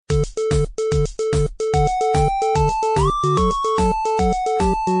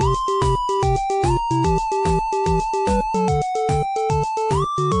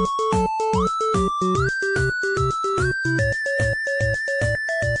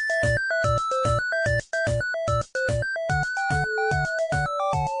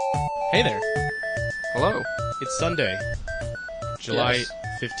Hey there. Hello. It's Sunday, July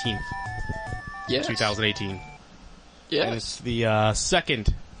 15th, Yes. 2018. Yes. And it's the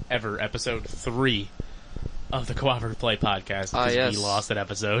second ever episode 3 of the Cooperative Play podcast. Because yes. we lost an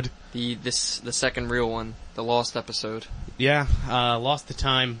episode. The second real one, the lost episode. Yeah, lost to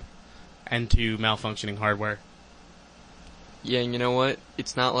time and to malfunctioning hardware. Yeah, and you know what?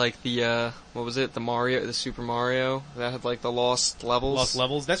 It's not like the what was it? The Super Mario that had like the lost levels. Lost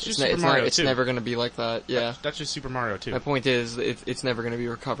levels? That's just it's Super Mario 2. It's never going to be like that. Yeah. That's just Super Mario 2. My point is, it's never going to be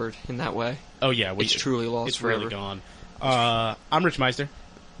recovered in that way. Oh yeah, it's truly lost it's forever. Really gone. I'm Rich Meister.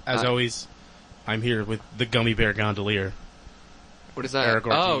 As always, I'm here with the Gummy Bear Gondolier. What is that? Eric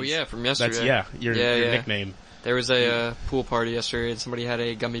Ortiz. Oh yeah, from yesterday. That's your nickname. There was a pool party yesterday, and somebody had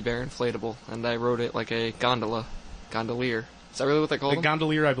a gummy bear inflatable, and I wrote it like a gondolier. Is that really what they call the them?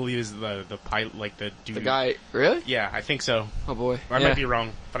 Gondolier, I believe, is the pilot, like the dude. The guy, really? Yeah, I think so. Oh boy, I might be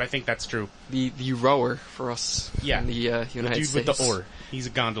wrong, but I think that's true. The rower for us. Yeah, in the United States. The dude with the oar. He's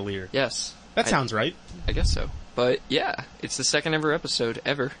a gondolier. Yes, that sounds right. I guess so. But yeah, it's the second ever episode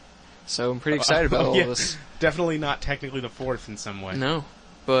ever, so I'm pretty excited about all this. Definitely not technically the fourth in some way. No,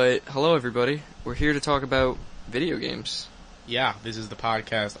 but hello everybody. We're here to talk about video games. Yeah, this is the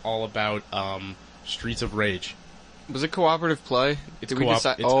podcast all about Streets of Rage. Was it cooperative play? It's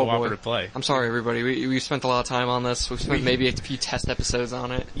cooperative play. I'm sorry, everybody. We spent a lot of time on this. We spent maybe a few test episodes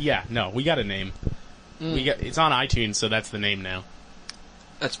on it. Yeah, no, we got a name. It's on iTunes, so that's the name now.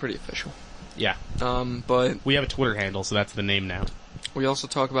 That's pretty official. Yeah. But we have a Twitter handle, so that's the name now. We also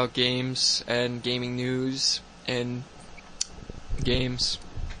talk about games and gaming news and games.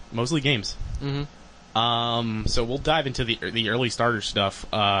 Mostly games. Mm-hmm. So we'll dive into the early starter stuff.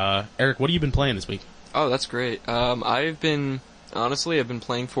 Eric, what have you been playing this week? Oh, that's great. I've been playing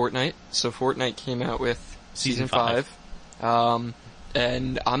Fortnite. So Fortnite came out with Season 5.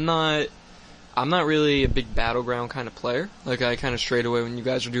 And I'm not really a big Battleground kind of player. Like, I kind of strayed away when you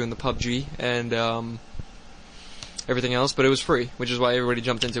guys were doing the PUBG and, everything else, but it was free, which is why everybody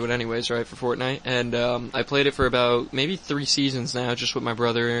jumped into it anyways, right, for Fortnite. And, I played it for about maybe 3 seasons now, just with my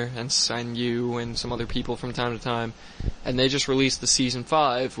brother and you and some other people from time to time. And they just released the Season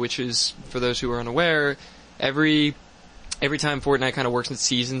 5, which is, for those who are unaware, every time Fortnite kind of works in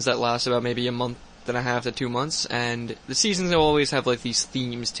seasons that last about maybe a month and a half to 2 months, and the seasons will always have like these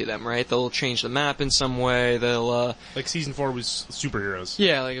themes to them, right? They'll change the map in some way, they'll like Season 4 was superheroes.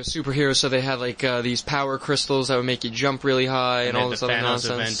 Yeah, like a superhero, so they had like these power crystals that would make you jump really high and all this other nonsense.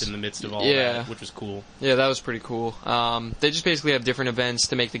 The Thanos event in the midst of all that, which was cool. Yeah, that was pretty cool. They just basically have different events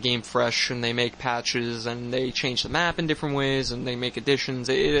to make the game fresh, and they make patches, and they change the map in different ways, and they make additions.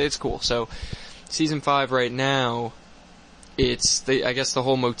 It's cool. So, Season 5 right now, I guess the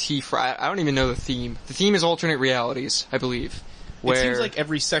whole motif, I don't even know the theme. The theme is alternate realities, I believe. It seems like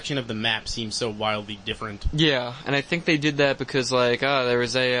every section of the map seems so wildly different. Yeah, and I think they did that because, like, there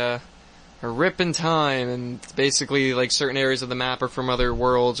was a rip in time, and basically, like, certain areas of the map are from other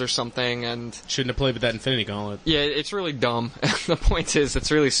worlds or something, and... Shouldn't have played with that Infinity Gauntlet. Yeah, it's really dumb. The point is,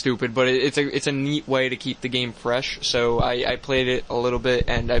 it's really stupid, but it's a neat way to keep the game fresh, so I played it a little bit,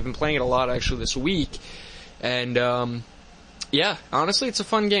 and I've been playing it a lot, actually, this week, and, yeah, honestly, it's a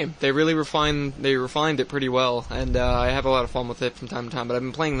fun game. They really refined it pretty well, and I have a lot of fun with it from time to time. But I've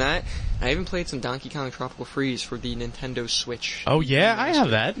been playing that, and I even played some Donkey Kong Tropical Freeze for the Nintendo Switch. Oh yeah, I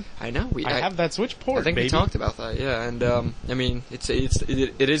have that. I know. I have that Switch port. I think baby. we talked about that. Yeah, and I mean, it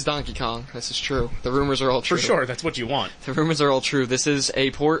is Donkey Kong. This is true. The rumors are all true. For sure, that's what you want. The rumors are all true. This is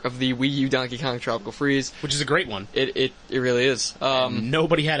a port of the Wii U Donkey Kong Tropical Freeze, which is a great one. It really is.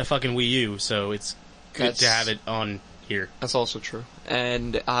 Nobody had a fucking Wii U, so it's good to have it on here. That's also true.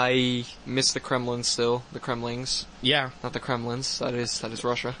 And I miss the Kremlin still. The Kremlings. Yeah. Not the Kremlins. That is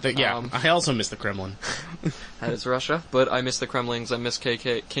Russia. I also miss the Kremlin. That is Russia. But I miss the Kremlings. I miss King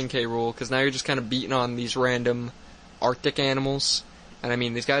K. Rool. Because now you're just kind of beating on these random Arctic animals. And I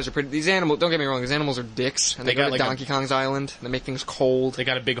mean, these guys are pretty... These animals... Don't get me wrong. These animals are dicks. And they go to Donkey Kong's island. And they make things cold. They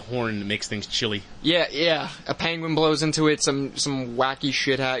got a big horn that makes things chilly. Yeah. A penguin blows into it. Some wacky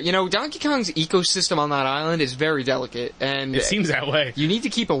shit. You know, Donkey Kong's ecosystem on that island is very delicate. And it seems that way. You need to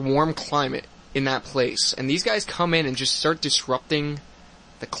keep a warm climate in that place. And these guys come in and just start disrupting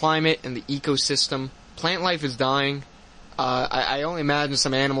the climate and the ecosystem. Plant life is dying. I only imagine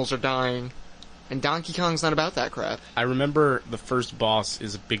some animals are dying. And Donkey Kong's not about that crap. I remember the first boss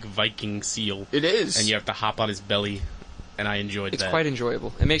is a big Viking seal. It is. And you have to hop on his belly, and I enjoyed that. It's quite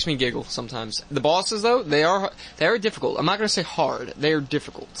enjoyable. It makes me giggle sometimes. The bosses, though, they are difficult. I'm not going to say hard. They are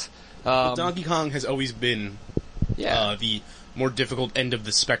difficult. Donkey Kong has always been the more difficult end of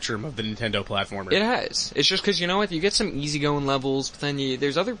the spectrum of the Nintendo platformer. It has. It's just because, you know what, you get some easygoing levels, but then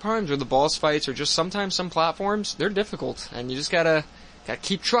there's other times where the boss fights or just sometimes some platforms, they're difficult, and you just gotta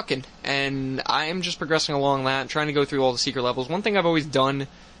keep trucking. And I am just progressing along that, trying to go through all the secret levels. One thing I've always done,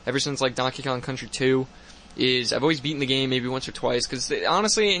 ever since, like, Donkey Kong Country 2, is I've always beaten the game maybe once or twice, because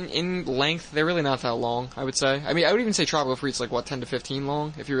honestly, in length, they're really not that long, I would say. I mean, I would even say Tropical Freeze's like, what, 10 to 15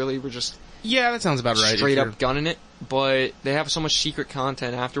 long, if you really were just... Yeah, that sounds about right. Straight up gunning it, but they have so much secret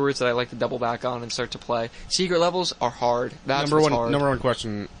content afterwards that I like to double back on and start to play. Secret levels are hard. That's what's hard. Number one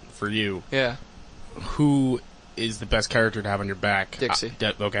question for you. Yeah. Who is the best character to have on your back? Dixie.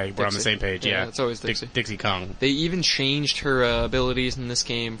 Okay, we're on the same page, yeah. It's always Dixie. Dixie Kong. They even changed her abilities in this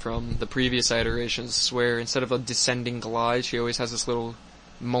game from the previous iterations, where instead of a descending glide, she always has this little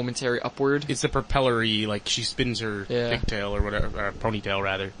momentary upward. It's the propellery, like she spins her pigtail or whatever, or ponytail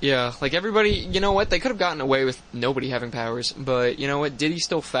rather. Yeah, like everybody, you know what, they could have gotten away with nobody having powers, but you know what, Diddy's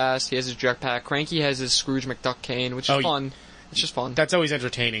still fast, he has his jetpack, Cranky has his Scrooge McDuck cane, which is fun. It's just fun. That's always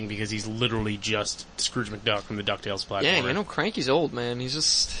entertaining because he's literally just Scrooge McDuck from the DuckTales platform. Yeah, you know, Cranky's old, man. He's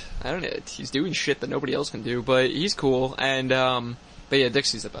just, I don't know, he's doing shit that nobody else can do, but he's cool, and, but yeah,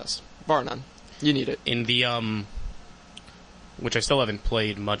 Dixie's the best. Bar none. You need it. In the, which I still haven't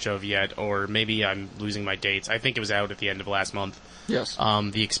played much of yet, or maybe I'm losing my dates. I think it was out at the end of last month. Yes.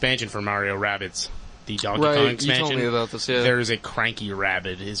 The expansion for Mario Rabbids, the Donkey Kong expansion. You told me about this, yeah. There's a Cranky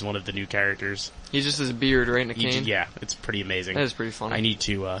Rabbid is one of the new characters. He just has a beard, right, and a cane? Yeah, it's pretty amazing. That is pretty funny. I need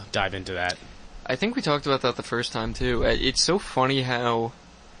to dive into that. I think we talked about that the first time, too. It's so funny how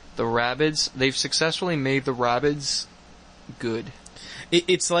the Rabbids, they've successfully made the Rabbids good.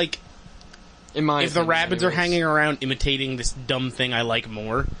 It's like... If the Rabbids are hanging around imitating this dumb thing I like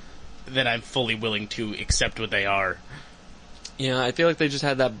more, then I'm fully willing to accept what they are. Yeah, I feel like they just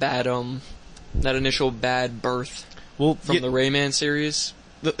had that bad, that initial bad birth from the Rayman series.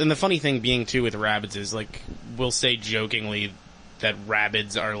 And the funny thing being, too, with Rabbids is, like, we'll say jokingly that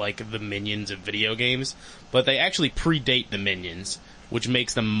Rabbids are, like, the minions of video games, but they actually predate the minions, which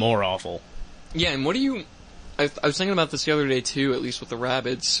makes them more awful. Yeah, and what do you... I was thinking about this the other day, too, at least with the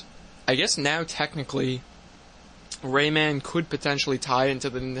Rabbids. I guess now, technically, Rayman could potentially tie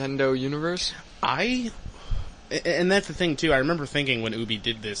into the Nintendo universe. And that's the thing, too. I remember thinking when Ubi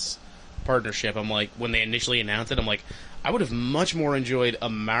did this partnership, I'm like, when they initially announced it, I'm like, I would have much more enjoyed a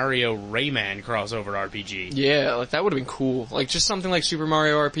Mario Rayman crossover RPG. Yeah, like, that would have been cool. Like, just something like Super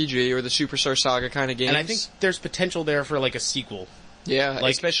Mario RPG or the Superstar Saga kind of games. And I think there's potential there for, like, a sequel. Yeah,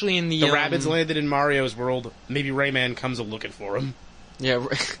 like, especially in the Rabbids landed in Mario's world, maybe Rayman comes a-looking for him. Yeah,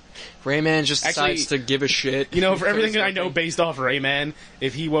 Rayman just decides to give a shit. You know, for everything that I know based off Rayman,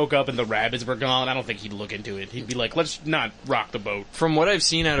 if he woke up and the Rabbids were gone, I don't think he'd look into it. He'd be like, let's not rock the boat. From what I've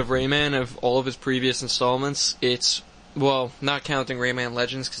seen out of Rayman, of all of his previous installments, it's, well, not counting Rayman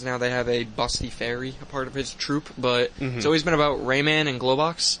Legends, because now they have a busty fairy, a part of his troupe, but it's always been about Rayman and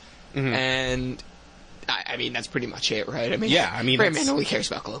Globox, and... I mean, that's pretty much it, right? I mean, Rayman only cares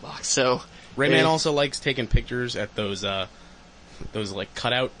about Globox, so... Rayman also likes taking pictures at those like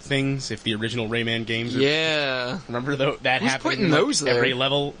cutout things. If the original Rayman games, remember that Who's happened putting those there? Every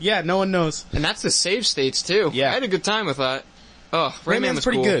level. Yeah, no one knows. And that's the save states too. Yeah, I had a good time with that. Oh, Rayman was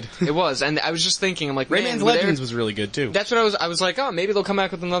pretty cool. Good. It was, and I was just thinking, I'm like, Rayman's Legends was really good too. That's what I was like, oh, maybe they'll come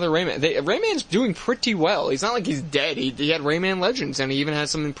back with another Rayman. Rayman's doing pretty well. He's not like he's dead. He had Rayman Legends, and he even had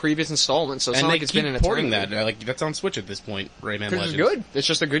some in previous installments. So it's not like it's been an porting that. Like that's on Switch at this point. Rayman Legends. It's good. It's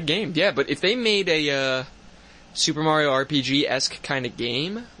just a good game. Yeah, but if they made a Super Mario RPG-esque kind of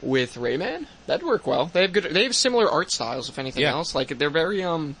game with Rayman, that'd work well. They have similar art styles, if anything else. Like they're very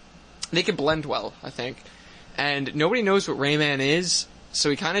they can blend well, I think. And nobody knows what Rayman is. So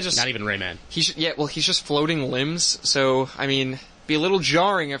he kind of just... Not even Rayman. He's just floating limbs, so, I mean, be a little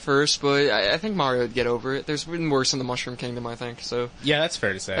jarring at first, but I think Mario would get over it. There's been worse in the Mushroom Kingdom, I think, so... Yeah, that's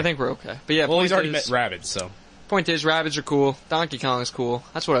fair to say. I think we're okay. But yeah, well, he's already met Rabbids, so... Point is, Rabbids are cool. Donkey Kong is cool.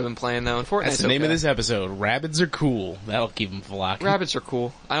 That's what I've been playing, though, and Fortnite's That's the name of this episode. Rabbids are cool. That'll keep them flocking. Rabbids are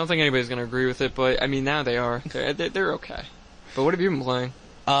cool. I don't think anybody's going to agree with it, but, I mean, now they are. They're okay. But what have you been playing?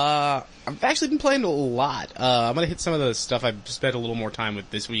 I've actually been playing a lot. I'm gonna hit some of the stuff I've spent a little more time with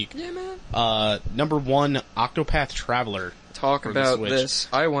this week. Yeah, man. Number one, Octopath Traveler. Talk about this.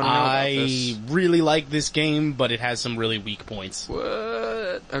 I want to know about this. I really like this game, but it has some really weak points. What?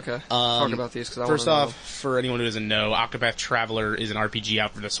 Okay. Talk about these, because I want to know. First off, for anyone who doesn't know, Octopath Traveler is an RPG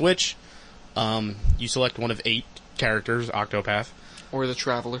out for the Switch. You select one of 8 characters, Octopath. Or the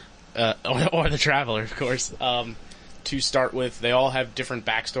Traveler. Or the Traveler, of course. To start with, they all have different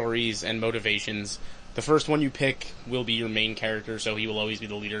backstories and motivations. The first one you pick will be your main character, so he will always be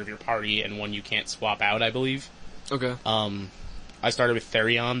the leader of your party, and one you can't swap out, I believe. Okay. I started with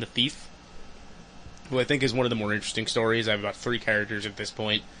Therion, the Thief, who I think is one of the more interesting stories. I have about 3 characters at this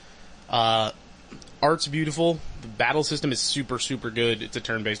point. Art's beautiful. The battle system is super, super good. It's a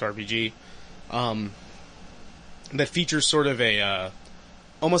turn-based RPG. That features sort of a,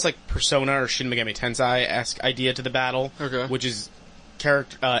 almost like Persona or Shin Megami Tensei-esque idea to the battle. Okay. Which is,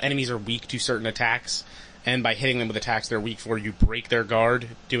 enemies are weak to certain attacks, and by hitting them with attacks they're weak for, you break their guard,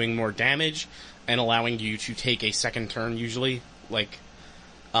 doing more damage, and allowing you to take a second turn, usually.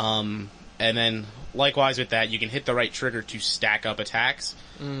 And then, likewise with that, you can hit the right trigger to stack up attacks.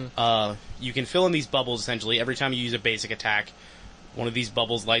 You can fill in these bubbles, essentially. Every time you use a basic attack, one of these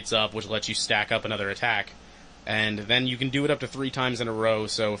bubbles lights up, which lets you stack up another attack. And then you can do it up to 3 times in a row,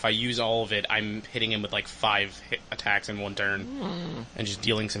 so if I use all of it, I'm hitting him with 5 attacks in one turn, and just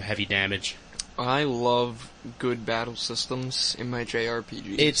dealing some heavy damage. I love good battle systems in my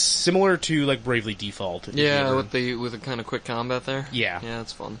JRPGs. It's similar to, Bravely Default. Yeah, with the kind of quick combat there. Yeah. Yeah,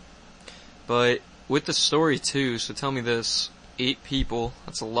 it's fun. But with the story, too, so tell me this, 8 people,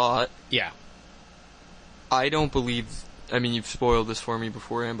 that's a lot. Yeah. I don't believe, I mean, you've spoiled this for me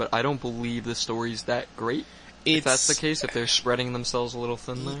beforehand, but I don't believe the story's that great. If that's the case, if they're spreading themselves a little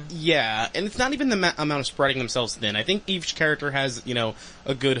thin there? Yeah, and it's not even the amount of spreading themselves thin. I think each character has,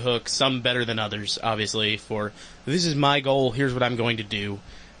 a good hook, some better than others, obviously, for, this is my goal, here's what I'm going to do.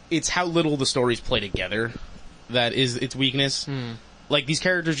 It's how little the stories play together that is its weakness. These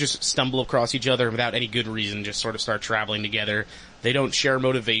characters just stumble across each other without any good reason, just sort of start traveling together. They don't share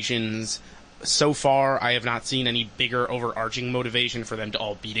motivations. So far, I have not seen any bigger overarching motivation for them to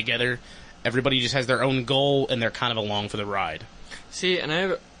all be together. Everybody just has their own goal, and they're kind of along for the ride. See, and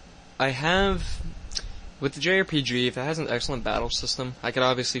I have, with the JRPG, if it has an excellent battle system, I could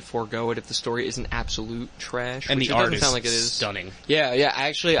obviously forego it if the story isn't absolute trash. And which the it art doesn't is sound like it is. stunning. Yeah,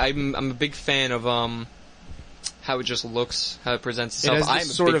 actually, I'm a big fan of, how it just looks, how it presents itself. I'm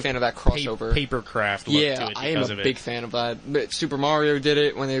a big fan of that crossover. Papercraft look to it I am a of it. big fan of that. But Super Mario did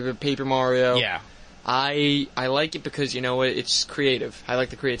it when they did Paper Mario. Yeah. I like it because, you know what, it's creative. I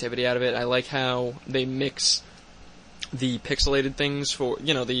like the creativity out of it. I like how they mix the pixelated things for,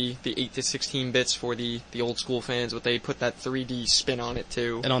 the 8 to 16 bits for the old school fans, but they put that 3D spin on it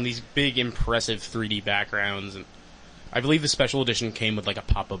too. And on these big, impressive 3D backgrounds. And I believe the special edition came with a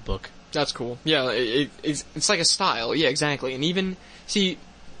pop-up book. That's cool. Yeah, it's like a style. Yeah, exactly. And even, see,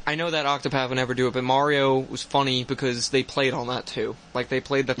 I know that Octopath would never do it, but Mario was funny because they played on that too. They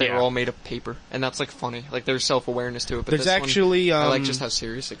played that they were all made of paper, and that's funny. There's self-awareness to it. But there's actually I like just how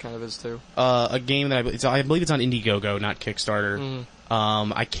serious it kind of is too. A game that I believe it's on Indiegogo, not Kickstarter.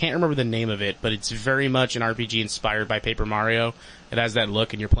 I can't remember the name of it, but it's very much an RPG inspired by Paper Mario. It has that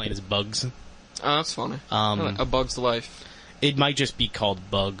look, and you're playing as Bugs. Oh, that's funny. A Bug's Life. It might just be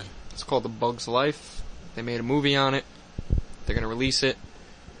called Bug. It's called The Bug's Life. They made a movie on it. They're gonna release it.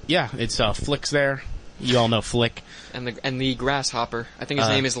 Yeah, it's Flick's there. You all know Flick. And the grasshopper. I think his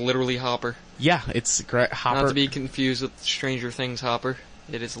name is literally Hopper. Yeah, it's Hopper. Not to be confused with Stranger Things Hopper.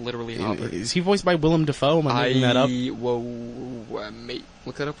 It is literally Hopper. Is he voiced by Willem Dafoe? Am I making that up? Whoa, mate.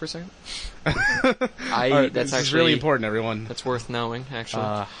 Look that up for a second. Right, that's actually really important, everyone. That's worth knowing, actually.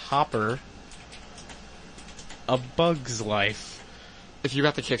 Hopper. A Bug's Life. If you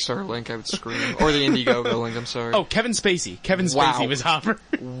got the Kickstarter link, I would scream. Or the Indiegogo link, I'm sorry. Oh, Kevin Spacey. Kevin Spacey was Hopper.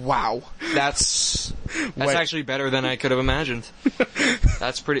 Wow. That's actually better than I could have imagined.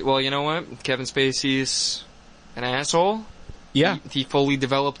 That's pretty... Well, you know what? Kevin Spacey's an asshole. Yeah. He fully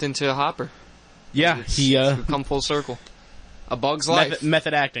developed into a Hopper. Yeah, it's come full circle. A Bug's Life.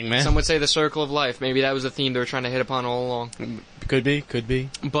 Method acting, man. Some would say the circle of life. Maybe that was the theme they were trying to hit upon all along. Could be.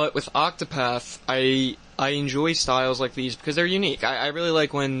 But with Octopath, I enjoy styles like these because they're unique. I really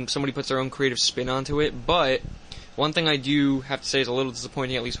like when somebody puts their own creative spin onto it, but one thing I do have to say is a little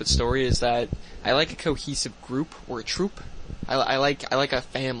disappointing, at least with story, is that I like a cohesive group or a troop. I like a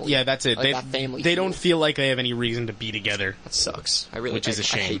family. Yeah, that's it. They don't feel like they have any reason to be together. That sucks. Which is a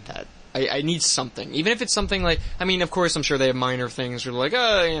shame. I hate that. I need something. Even if it's something like... I mean, of course, I'm sure they have minor things. We're like,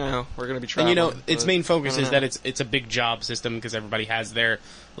 we're going to be traveling. And, its main focus is that it's a big job system because everybody has their...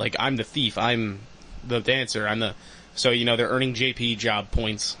 I'm the thief. I'm the dancer. So, they're earning JP job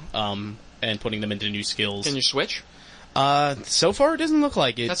points and putting them into new skills. Can you switch? So far, it doesn't look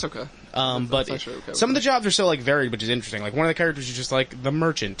like it. That's okay. But okay some of the jobs are so, varied, which is interesting. One of the characters is just, the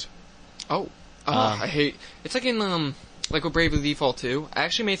merchant. I hate... It's like in... Like with Bravely Default 2, I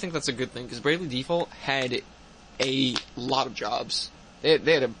actually may think that's a good thing, because Bravely Default had a lot of jobs. They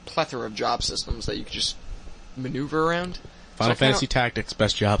had a plethora of job systems that you could just maneuver around. Final Fantasy Tactics,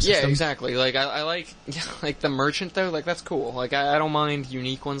 best job system. Yeah, exactly. Like, I like, like, the merchant, though, like, that's cool. Like, I don't mind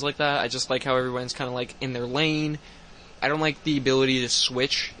unique ones like that. I just like how everyone's kind of, like, in their lane. I don't like the ability to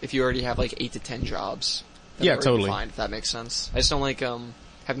switch if you already have, like, 8 to 10 jobs. Yeah, totally. Fine, if that makes sense. I just don't like,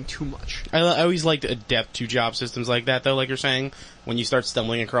 having too much. I always liked adept to job systems like that, though, like you're saying. When you start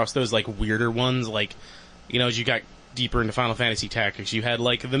stumbling across those, like, weirder ones, like, you know, as you got deeper into Final Fantasy Tactics, you had,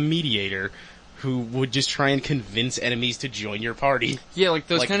 like, the Mediator, who would just try and convince enemies to join your party. Yeah, like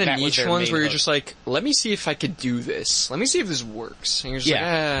those kind of niche ones where you're hook. just like, let me see if I could do this. Let me see if this works. And you're just like,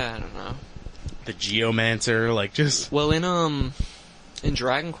 I don't know. The Geomancer, like, just... Well, in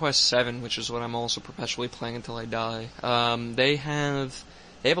Dragon Quest VII, which is what I'm also perpetually playing until I die, they have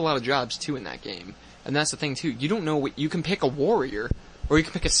a lot of jobs, too, in that game. And that's the thing, too. You don't know what... You can pick a warrior, or you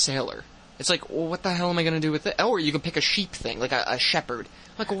can pick a sailor. It's like, well, what the hell am I going to do with it? Or you can pick a sheep thing, like a shepherd.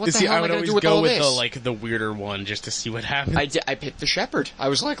 Like, well, what the hell am I going to do with all this? I would always go with the weirder one, just to see what happens. I picked the shepherd. I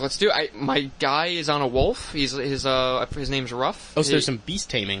was like, let's do it. My guy is on a wolf. His name's Ruff. Oh, so there's some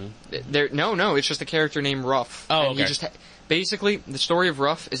beast taming. No, it's just a character named Ruff. Oh, and okay. Basically, the story of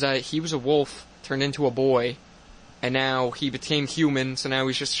Ruff is that he was a wolf, turned into a boy, and now he became human, so now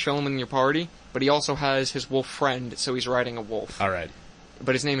he's just chilling in your party, but he also has his wolf friend, so he's riding a wolf. Alright.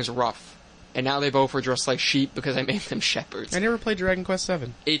 But his name is Ruff. And now they both are dressed like sheep because I made them shepherds. I never played Dragon Quest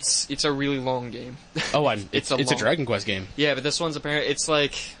VII. It's a really long game. Oh, it's a Dragon Quest game. Yeah, but this one's apparently it's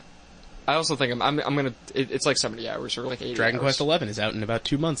like. I also think I'm gonna. It's like 70 hours or like 80 Dragon hours. Quest XI is out in about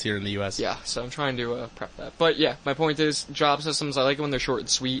 2 months here in the U.S. Yeah, so I'm trying to prep that. But yeah, my point is job systems. I like it when they're short and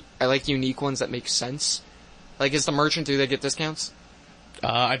sweet. I like unique ones that make sense. Like, is the merchant, do they get discounts?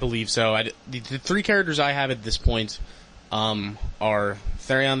 I believe so. The 3 characters I have at this point are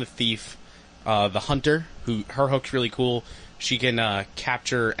Therion the Thief. The Hunter, her hook's really cool. She can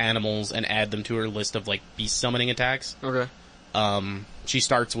capture animals and add them to her list of like beast summoning attacks. Okay. She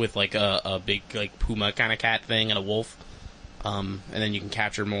starts with like a big like puma kind of cat thing and a wolf, and then you can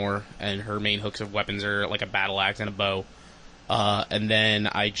capture more. And her main hooks of weapons are like a battle axe and a bow. And then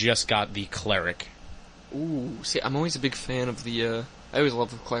I just got the cleric. Ooh, see, I'm always a big fan of the. I always love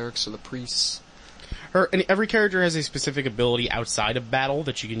the clerics or the priests. And every character has a specific ability outside of battle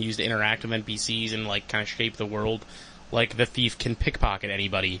that you can use to interact with NPCs and like kind of shape the world. Like the thief can pickpocket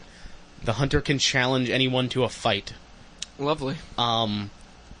anybody. The hunter can challenge anyone to a fight. Lovely. And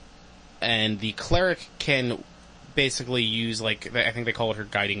the cleric can basically use like I think they call it her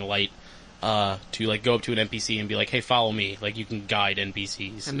guiding light to like go up to an NPC and be like, "Hey, follow me." Like you can guide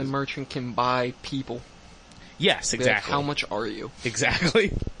NPCs. And the merchant can buy people. Yes, exactly. Like, how much are you?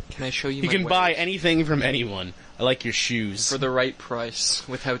 Exactly. Can I show you? You my can wares? buy anything from anyone. I like your shoes. For the right price,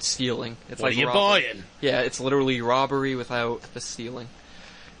 without stealing. It's what like are you buying? Yeah, it's literally robbery without the stealing.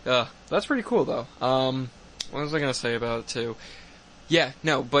 That's pretty cool, though. What was I gonna say about it, too? Yeah,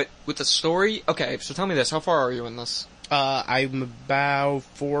 no, but with the story... Okay, so tell me this. How far are you in this? I'm about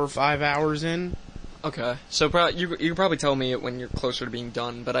 4 or 5 hours in. Okay. So you can probably tell me it when you're closer to being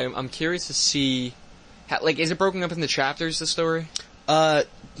done, but I'm curious to see... like, is it broken up into chapters, the story?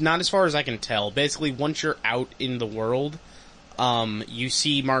 Not as far as I can tell. Basically, once you're out in the world, you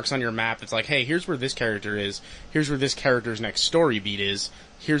see marks on your map that's like, hey, here's where this character is. Here's where this character's next story beat is.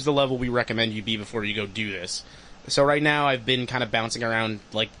 Here's the level we recommend you be before you go do this. So right now, I've been kind of bouncing around,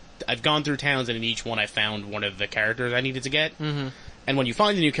 like, I've gone through towns, and in each one I found one of the characters I needed to get. Mm-hmm. And when you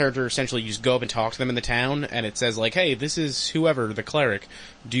find a new character, essentially you just go up and talk to them in the town, and it says, like, hey, this is whoever, the cleric.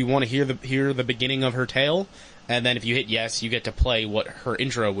 Do you want to hear the beginning of her tale? And then if you hit yes, you get to play what her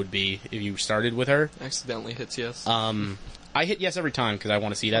intro would be if you started with her. Accidentally hits yes. I hit yes every time because I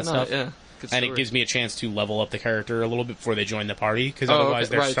want to see that stuff. Yeah. And it gives me a chance to level up the character a little bit before they join the party, because otherwise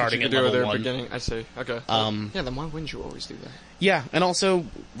they're starting at level 1. Beginning. I see. Okay. Yeah, then why wouldn't you always do that? Yeah, and also,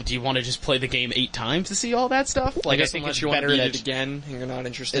 do you want to just play the game 8 times to see all that stuff? Like, I think it's you want better to beat that it again, and you're not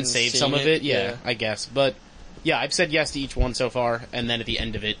interested and in save seeing some of it. Yeah, I guess. But yeah, I've said yes to each one so far, and then at the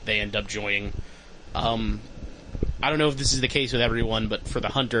end of it, they end up joining. I don't know if this is the case with everyone, but for the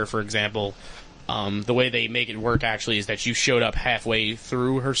hunter, for example, the way they make it work actually is that you showed up halfway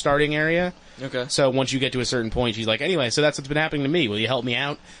through her starting area. Okay. So once you get to a certain point, she's like, anyway, so that's what's been happening to me. Will you help me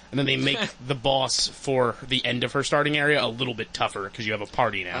out? And then they make the boss for the end of her starting area a little bit tougher because you have a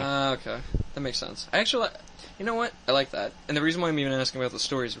party now. Okay. That makes sense. I actually, you know what? I like that. And the reason why I'm even asking about the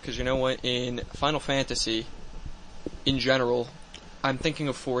story is because, you know what? In Final Fantasy, in general, I'm thinking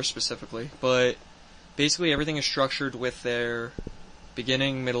of 4 specifically, but basically everything is structured with their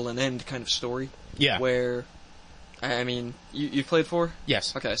beginning, middle, and end kind of story. Yeah. Where, I mean, you've played 4?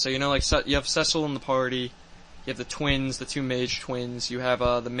 Yes. Okay, so you know, like, you have Cecil in the party, You have the twins, the two mage twins. You have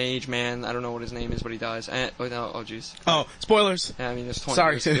the mage man. I don't know what his name is, but he dies. Oh, jeez. Oh, spoilers. Yeah, I mean, it's 20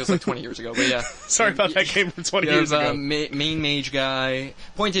 Sorry. years ago. It was like 20 years ago, but yeah. Sorry about that game from 20 years ago. Main mage guy.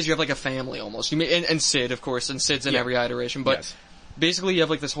 Point is, you have like a family almost. And Sid, of course, and Sid's in every iteration, but... Yes. Basically, you have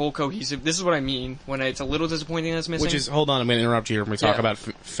like this whole cohesive... This is what I mean when it's a little disappointing that it's missing. Which is... Hold on, I'm going to interrupt you here when we talk about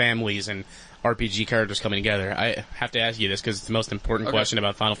families and RPG characters coming together. I have to ask you this because it's the most important question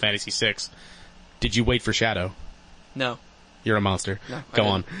about Final Fantasy VI. Did you wait for Shadow? No. You're a monster. No, Go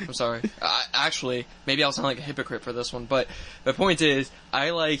on. I'm sorry. Actually, maybe I'll sound like a hypocrite for this one, but the point is,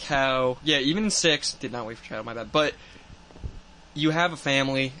 I like how... Yeah, even in 6... Did not wait for Shadow, my bad. But... You have a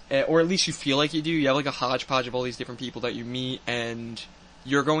family, or at least you feel like you do. You have like a hodgepodge of all these different people that you meet, and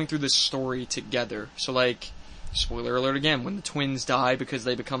you're going through this story together. So like, spoiler alert again, when the twins die because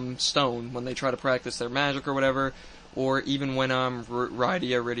they become stone, when they try to practice their magic or whatever, or even when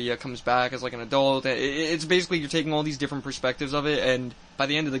Rydia comes back as like an adult, it's basically you're taking all these different perspectives of it, and by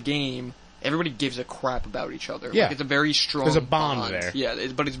the end of the game, everybody gives a crap about each other. Yeah. Like, it's a very strong There's a bond there. Yeah,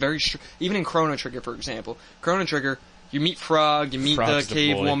 but it's very even in Chrono Trigger, for example. Chrono Trigger... You meet Frog, you meet Frog's the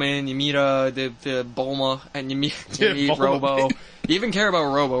cave woman, you meet the Bulma, and you meet Robo. You even care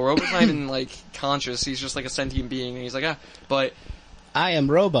about Robo. Robo's not even like conscious. He's just like a sentient being, and he's like, but I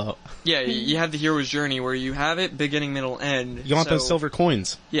am Robo. Yeah, you have the hero's journey where you have it beginning, middle, end. You want those silver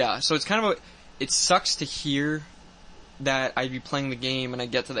coins. Yeah, so it's kind of it sucks to hear that I'd be playing the game and I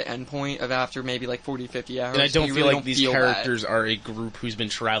get to the end point of after maybe like 40, 50 hours. And I don't feel like these characters are a group who's been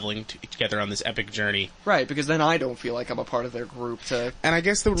traveling together on this epic journey. Right, because then I don't feel like I'm a part of their group to... And I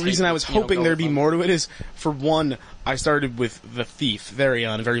guess the reason I was hoping there'd be more to it is, for one, I started with the thief,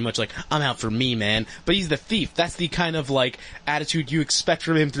 Varian, very much like, I'm out for me, man. But he's the thief. That's the kind of, like, attitude you expect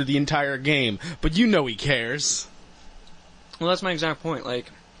from him through the entire game. But you know he cares. Well, that's my exact point. Like,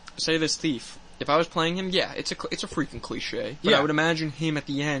 say this thief... If I was playing him, yeah, it's a freaking cliche. But I would imagine him at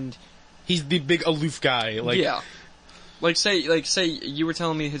the end. He's the big aloof guy. Like, yeah. Like say you were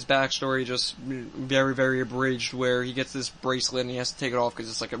telling me his backstory, just very, very abridged, where he gets this bracelet and he has to take it off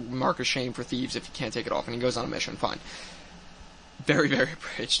because it's like a mark of shame for thieves if you can't take it off, and he goes on a mission. Fine. Very, very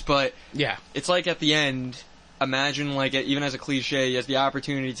abridged, but yeah, it's like at the end. Imagine, like, even as a cliche, he has the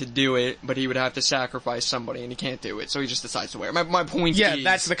opportunity to do it, but he would have to sacrifice somebody, and he can't do it, so he just decides to wear it. My point is... Yeah,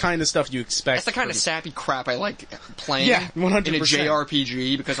 that's the kind of stuff you expect. That's the kind of sappy crap I like playing 100%. in a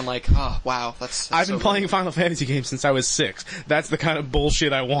JRPG, because I'm like, oh, wow, that's I've been playing Final Fantasy games since I was 6. That's the kind of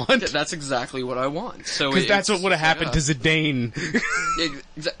bullshit I want. That's exactly what I want. So because that's what would have happened to Zidane.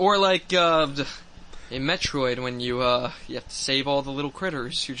 Or like, in Metroid, when you have to save all the little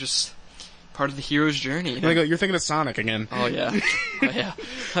critters, you just... part of the hero's journey. You know? You're thinking of Sonic again. Oh, yeah.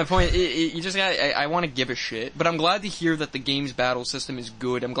 My point, you just got, I want to give a shit, but I'm glad to hear that the game's battle system is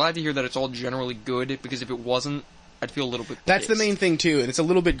good. I'm glad to hear that it's all generally good, because if it wasn't, I'd feel a little bit pissed. That's the main thing, too, and it's a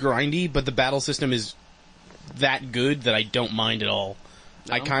little bit grindy, but the battle system is that good that I don't mind at all.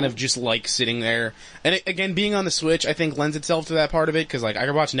 I kind of just like sitting there. And again, being on the Switch, I think, lends itself to that part of it, because like, I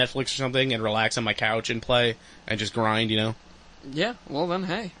could watch Netflix or something and relax on my couch and play, and just grind, you know? Yeah, well then,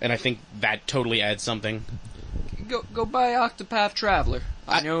 hey. And I think that totally adds something. Go buy Octopath Traveler.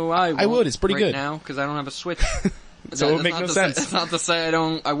 I know I would. It's pretty good now because I don't have a Switch. So it would make no sense. That's not to say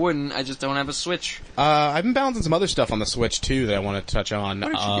I wouldn't. I just don't have a Switch. I've been balancing some other stuff on the Switch too that I want to touch on.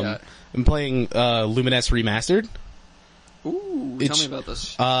 What did you got? I'm playing Luminous Remastered. Ooh, tell me about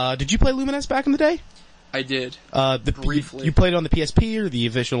this. Did you play Luminous back in the day? I did. Briefly. You played it on the PSP or the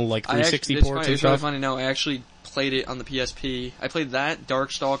official 360 ports and It's really funny. No, I actually played it on the PSP. I played that,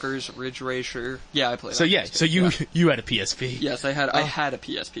 Darkstalkers, Ridge Racer. Yeah, I played. So you had a PSP. Yes, I had a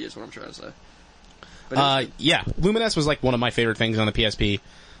PSP. Is what I'm trying to say. But Luminous was like one of my favorite things on the PSP.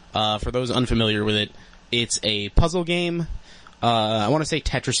 For those unfamiliar with it, it's a puzzle game. I want to say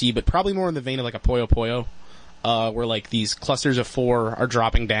Tetris-y, but probably more in the vein of like a Puyo Puyo. Where like these clusters of 4 are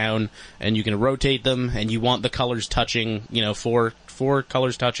dropping down, and you can rotate them, and you want the colors touching, four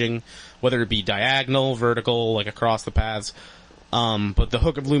colors touching, whether it be diagonal, vertical, like across the paths. But the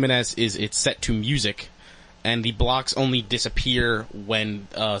hook of Luminous is it's set to music, and the blocks only disappear when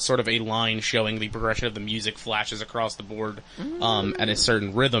sort of a line showing the progression of the music flashes across the board at a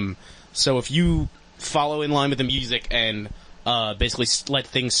certain rhythm. So if you follow in line with the music and basically let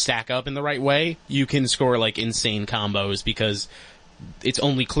things stack up in the right way, you can score like insane combos because it's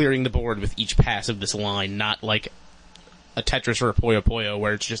only clearing the board with each pass of this line, not like a Tetris or a Puyo Puyo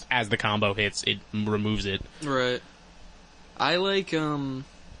where it's just as the combo hits, it removes it. Right. I like the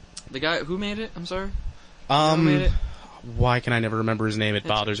guy who made it. I'm sorry. Who made it? Why can I never remember his name? It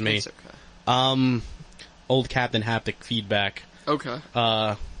bothers me. It's okay. Old Captain Haptic Feedback. Okay.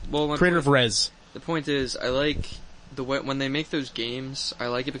 Creator of Rez. The point is, I like the way when they make those games. I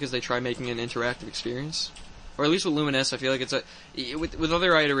like it because they try making an interactive experience, or at least with Lumines, I feel like it's with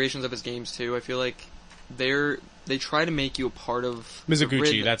other iterations of his games too. I feel like they try to make you a part of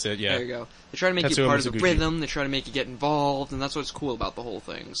Mizuguchi. That's it. Yeah. There you go. They try to make you a part of the rhythm. They try to make you get involved, and that's what's cool about the whole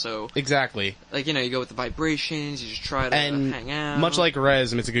thing. So exactly. Like, you go with the vibrations. You just try to hang out. Much like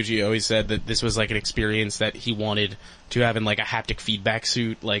Rez, Mizuguchi always said that this was like an experience that he wanted to have in like a haptic feedback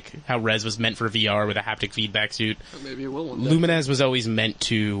suit, like how Rez was meant for VR with a haptic feedback suit. Or maybe it will one day. Lumines was always meant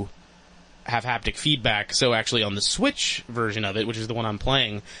to have haptic feedback. So actually, on the Switch version of it, which is the one I'm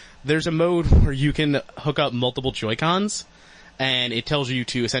playing, there's a mode where you can hook up multiple Joy-Cons, and it tells you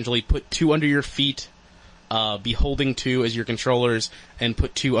to essentially put 2 under your feet, be holding 2 as your controllers, and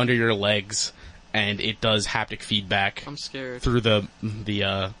put 2 under your legs, and it does haptic feedback. I'm scared. Through the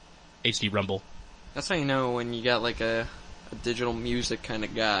HD Rumble. That's how you know when you got like a digital music kind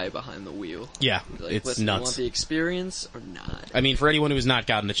of guy behind the wheel. Yeah, like, it's listen, nuts. You want the experience or not? I mean, for anyone who has not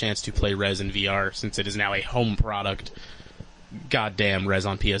gotten the chance to play Rez in VR, since it is now a home product, goddamn, Rez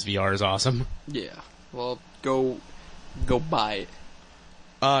on PSVR is awesome. Yeah. Well, go buy it.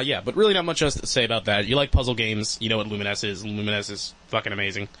 Yeah, but really not much else to say about that. You like puzzle games, you know what Lumines is. Lumines is fucking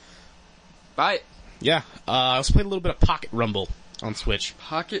amazing. Buy it. Yeah. I also played a little bit of Pocket Rumble on Switch.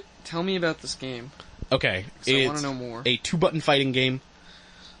 Pocket? Tell me about this game. Okay. I want to know more. A 2-button fighting game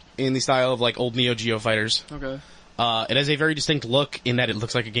in the style of like old Neo Geo fighters. Okay. It has a very distinct look in that it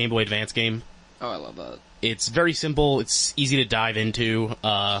looks like a Game Boy Advance game. Oh, I love that. It's very simple. It's easy to dive into.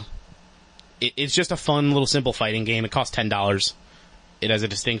 It's just a fun little simple fighting game. It costs $10. It has a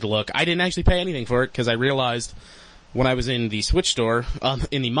distinct look. I didn't actually pay anything for it because I realized when I was in the Switch store,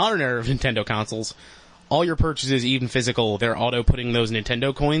 in the modern era of Nintendo consoles, all your purchases, even physical, they're auto-putting those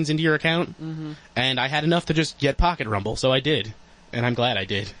Nintendo coins into your account. Mm-hmm. And I had enough to just get Pocket Rumble, so I did. And I'm glad I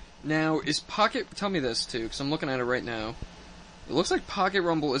did. Now, is Pocket... Tell me this, too, because I'm looking at it right now. It looks like Pocket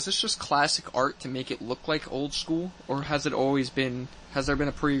Rumble, is this just classic art to make it look like old school? Or has it always been... Has there been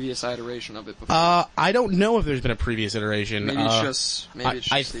a previous iteration of it before? I don't know if there's been a previous iteration. Maybe it's just...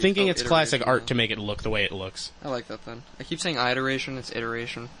 I'm thinking it's classic art to make it look the way it looks. I like that, then. I keep saying iteration, it's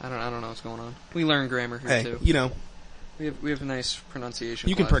iteration. I don't know what's going on. We learn grammar here, too. You know. We have a nice pronunciation.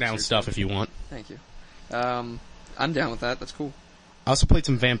 You can pronounce stuff if you want. Thank you. I'm down with that. That's cool. I also played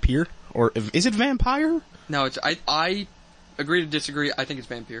some Vampire. Or, is it Vampire? No, it's... I agree to disagree. I think it's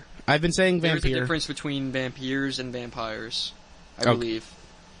Vampire. I've been saying Vampire. There's a difference between vampires and vampires. I believe.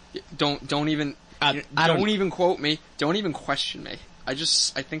 Don't even quote me. Don't even question me. I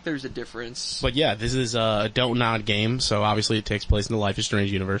think there's a difference. But yeah, this is a Don't Nod game, so obviously it takes place in the Life is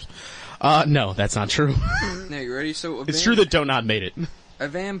Strange universe. No, that's not true. Now, you ready? So it's true that Don't Nod made it.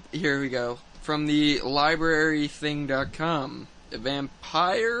 Here we go. From the librarything.com. A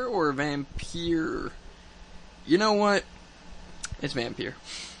vampire or a vampire? You know what? It's vampire.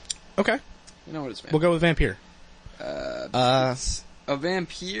 Okay. You know what it's vampire. We'll go with vampire. A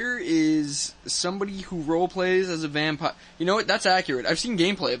vampire is somebody who roleplays as a vampire. You know what? That's accurate. I've seen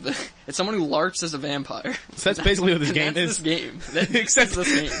gameplay of this. It's someone who LARPs as a vampire. So that's basically what this game is. This game. Except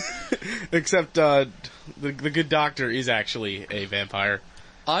this game. Except the good doctor is actually a vampire.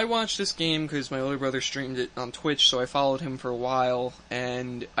 I watched this game because my older brother streamed it on Twitch, so I followed him for a while,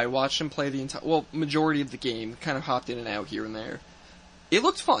 and I watched him play the majority of the game. Kind of hopped in and out here and there. It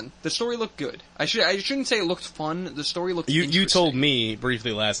looked fun. The story looked good. I shouldn't say it looked fun. The story looked interesting. You told me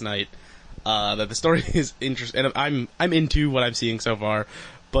briefly last night that the story is interesting, and I'm into what I'm seeing so far,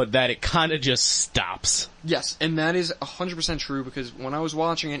 but that it kind of just stops. Yes, and that is 100% true, because when I was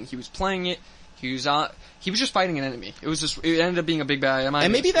watching it and he was playing it, he was just fighting an enemy. It ended up being a big bad.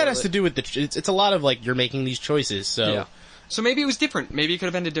 And maybe that has to do with it's a lot of like you're making these choices, so. Yeah. So maybe it was different. Maybe it could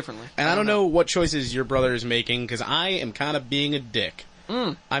have ended differently. And I don't know what choices your brother is making, because I am kind of being a dick.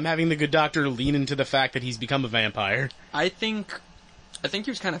 I'm having the good doctor lean into the fact that he's become a vampire. I think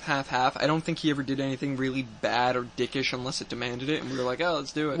he was kind of half-half. I don't think he ever did anything really bad or dickish unless it demanded it, and we were like, oh,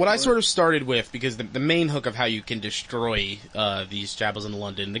 let's do it. What I sort of started with, because the main hook of how you can destroy these chapels in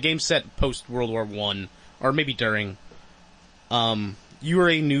London, the game's set post-World War I, or maybe during. You are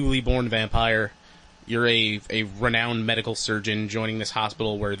a newly born vampire. You're a renowned medical surgeon joining this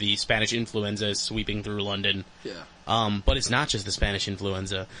hospital where the Spanish influenza is sweeping through London. Yeah. But it's not just the Spanish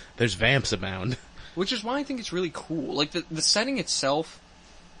influenza. There's vamps abound. Which is why I think it's really cool. Like, the setting itself,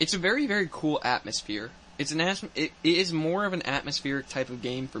 it's a very, very cool atmosphere. It is more of an atmospheric type of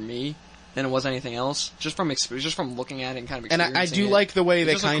game for me than it was anything else. Just from looking at it and kind of experiencing it. And I do like the way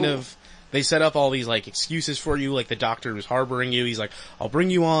they kind of they set up all these, like, excuses for you, like the doctor who's harboring you. He's like, I'll bring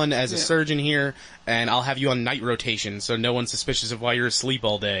you on as a surgeon here, and I'll have you on night rotation, so no one's suspicious of why you're asleep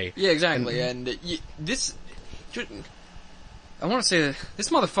all day. Yeah, exactly, and this... I want to say this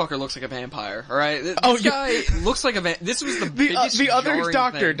motherfucker looks like a vampire. All right, this guy looks like a This was the biggest the other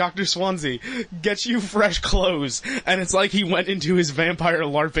doctor, thing. Dr. Swansea, gets you fresh clothes, and it's like he went into his vampire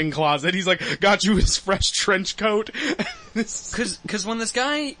LARPing closet. He's like, got you his fresh trench coat. Because when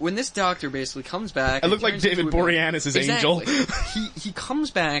this doctor basically comes back, I look like David Boreanaz' Angel. He comes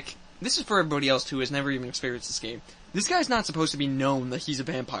back. This is for everybody else who has never even experienced this game. This guy's not supposed to be known that he's a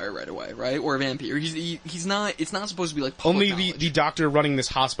vampire right away, right? Or a vampire. He's not. It's not supposed to be like public Only the doctor running this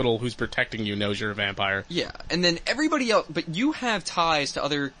hospital who's protecting you knows you're a vampire. Yeah, and then everybody else. But you have ties to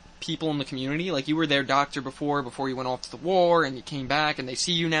other people in the community. Like, you were their doctor before you went off to the war, and you came back, and they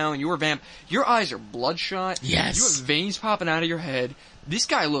see you now, and you were Your eyes are bloodshot. Yes. You have veins popping out of your head. This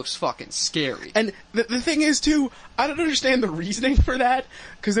guy looks fucking scary. And the thing is, too, I don't understand the reasoning for that,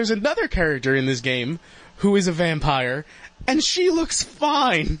 because there's another character in this game who is a vampire, and she looks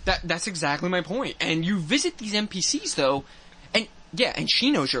fine. That's exactly my point. And you visit these NPCs, though, and yeah, and she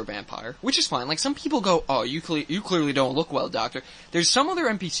knows you're a vampire, which is fine. Like, some people go, oh, you clearly don't look well, doctor. There's some other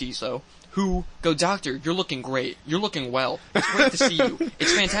NPCs, though, who go, doctor, you're looking great. You're looking well. It's great to see you.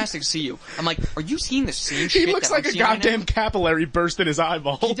 It's fantastic to see you. I'm like, are you seeing the same shit? He looks like a goddamn capillary burst in his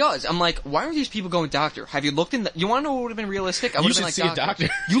eyeball. He does. I'm like, why are these people going, doctor? Have you looked in the... You want to know what would have been realistic? I would have been like, see a doctor.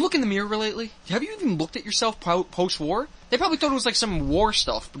 You look in the mirror lately? Have you even looked at yourself post-war? They probably thought it was like some war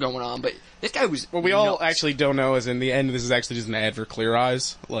stuff going on, but this guy was What we all actually don't know is in the end this is actually just an ad for Clear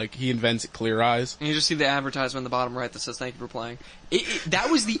Eyes. Like, he invents Clear Eyes. And you just see the advertisement in the bottom right that says, thank you for playing. That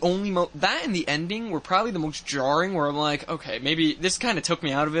was the only that and the ending were probably the most jarring, where I'm like, okay, maybe this kind of took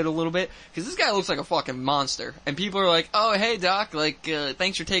me out of it a little bit, because this guy looks like a fucking monster. And people are like, oh, hey, doc, like,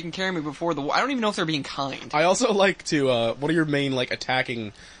 thanks for taking care of me before the war. I don't even know if they're being kind. I also like to, one of your main, like,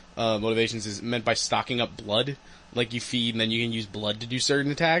 attacking motivations is meant by stocking up blood. Like, you feed, and then you can use blood to do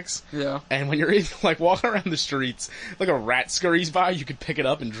certain attacks. Yeah. And when you're walking around the streets, like a rat scurries by, you could pick it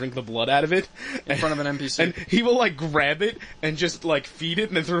up and drink the blood out of it. In front of an NPC. And he will, like, grab it and just, like, feed it,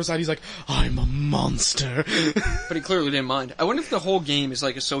 and then throw it aside. He's like, I'm a monster. But he clearly didn't mind. I wonder if the whole game is,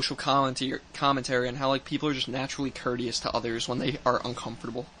 like, a social commentary on how, like, people are just naturally courteous to others when they are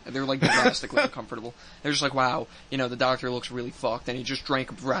uncomfortable. They're, like, drastically uncomfortable. They're just like, wow, you know, the doctor looks really fucked, and he just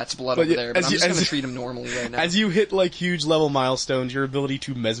drank rat's blood over there, but I'm just gonna treat him normally right now. As you hit, like, huge level milestones, your ability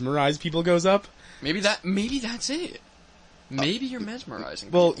to mesmerize people goes up. Maybe that's it. Maybe you're mesmerizing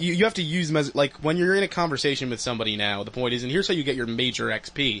people. Well, you have to use, like, when you're in a conversation with somebody now, the point is, and here's how you get your major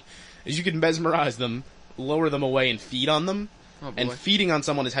XP, is you can mesmerize them, lower them away, and feed on them. Oh, boy. And feeding on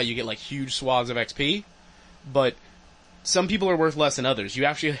someone is how you get, like, huge swaths of XP. But some people are worth less than others. You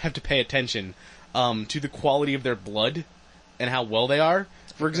actually have to pay attention to the quality of their blood and how well they are.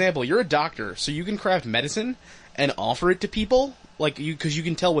 For example, you're a doctor, so you can craft medicine and offer it to people, like, because you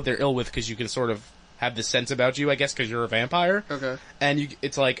can tell what they're ill with, because you can sort of have this sense about you, I guess, because you're a vampire. Okay. And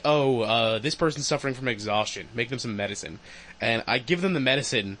it's like, this person's suffering from exhaustion. Make them some medicine. And I give them the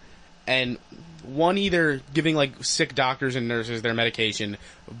medicine, and one, either giving, like, sick doctors and nurses their medication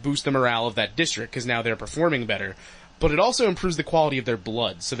boosts the morale of that district, because now they're performing better. But it also improves the quality of their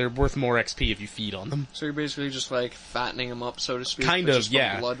blood, so they're worth more XP if you feed on them. So you're basically just, like, fattening them up, so to speak? Kind of, just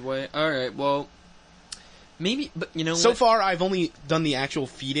yeah. Blood way. Alright, well, maybe, but you know So what? far, I've only done the actual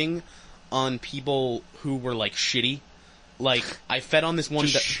feeding on people who were, like, shitty. Like, I fed on this one...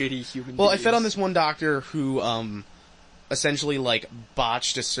 shitty human Well, beings. I fed on this one doctor who, essentially, like,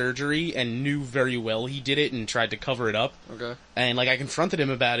 botched a surgery and knew very well he did it and tried to cover it up. Okay. And, like, I confronted him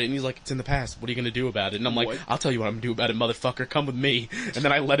about it, and he's like, it's in the past. What are you gonna do about it? And I'm like, I'll tell you what I'm gonna do about it, motherfucker. Come with me. And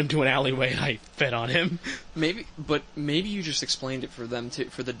then I led him to an alleyway, and I fed on him. Maybe you just explained it for them, too,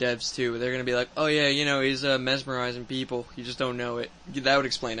 for the devs, too. They're gonna be like, oh yeah, you know, he's mesmerizing people. You just don't know it. That would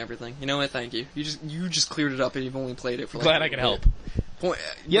explain everything. You know what? Thank you. You just cleared it up, and you've only played it for, like, Glad I could help.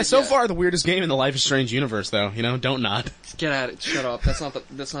 Yeah, so far the weirdest game in the Life is Strange universe, though. You know, don't nod. Get at it. Shut up.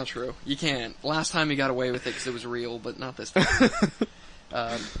 That's not true. You can't. Last time you got away with it because it was real, but not this time.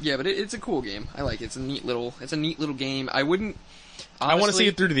 Yeah, but it's a cool game. I like it. It's a neat little game. I wouldn't. Honestly, I want to see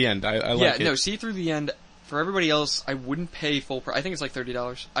it through to the end. I like it. Yeah, no, see it through the end. For everybody else, I wouldn't pay full price. I think it's like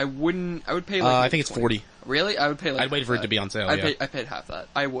 $30. I would pay like. I think it's 40. Really? I would pay like. I'd wait for it to be on sale. I paid half that.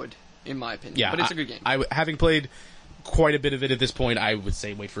 I would, in my opinion. Yeah, but it's a good game. Having played quite a bit of it at this point, I would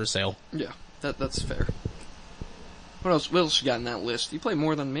say wait for a sale. Yeah, that's fair. What else you got in that list? You play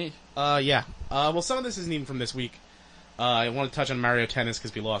more than me. Yeah. Well, some of this isn't even from this week. I want to touch on Mario Tennis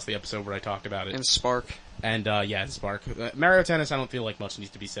because we lost the episode where I talked about it. And Spark. And Spark. Mario Tennis, I don't feel like much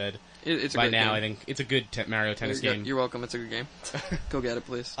needs to be said. It's a by great now. game. I think it's a good Mario Tennis game. You're welcome. It's a good game. Go get it,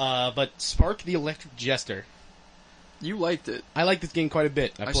 please. But Spark the Electric Jester. You liked it. I like this game quite a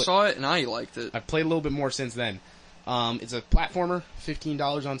bit. I saw it and I liked it. I've played a little bit more since then. It's a platformer,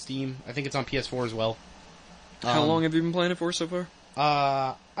 $15 on Steam. I think it's on PS4 as well. How long have you been playing it for so far?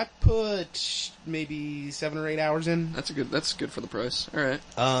 I put maybe 7 or 8 hours in. That's good for the price. All right.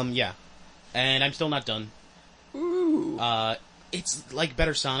 Yeah, and I'm still not done. Ooh. It's like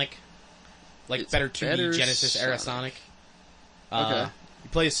better Sonic, like It's better 2D better Genesis era Sonic. Sonic. Okay. You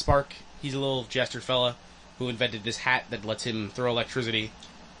play as Spark. He's a little jester fella who invented this hat that lets him throw electricity.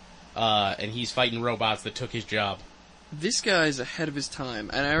 And he's fighting robots that took his job. This guy's ahead of his time,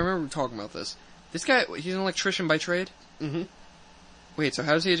 and I remember talking about this. This guy, he's an electrician by trade? Mm-hmm. Wait, so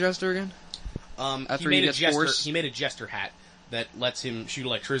how does he a jester again? After he gets forced? He made a jester hat that lets him shoot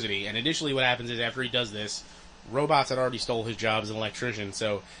electricity, and initially what happens is after he does this, robots had already stole his job as an electrician,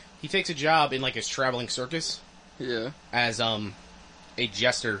 so he takes a job in like his traveling circus. Yeah. As a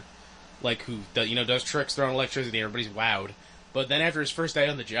jester, like who does tricks throwing electricity, everybody's wowed. But then after his first day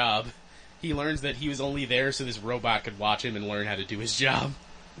on the job, he learns that he was only there so this robot could watch him and learn how to do his job.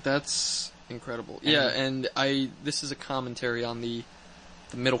 That's incredible. Yeah, and this is a commentary on the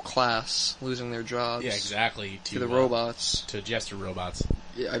middle class losing their jobs. Yeah, exactly. To the robots. To jester robots.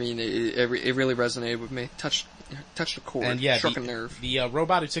 Yeah, I mean, it really resonated with me. Touched a chord. And yeah, struck a nerve. The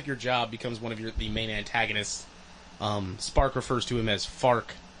robot who took your job becomes one of the main antagonists. Spark refers to him as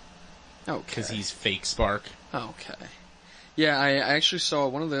Fark. Okay. Because he's fake Spark. Okay. Yeah, I actually saw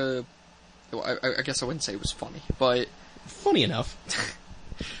one of the... I guess I wouldn't say it was funny, but... Funny enough.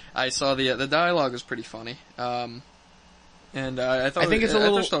 I saw the dialogue was pretty funny. And I think it's a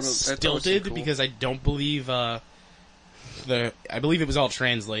little stilted stilted because I don't believe I believe it was all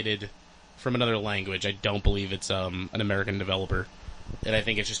translated from another language. I don't believe it's an American developer, and I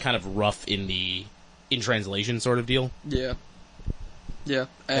think it's just kind of rough in translation sort of deal. Yeah,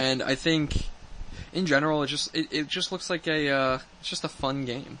 and I think in general it just looks like it's just a fun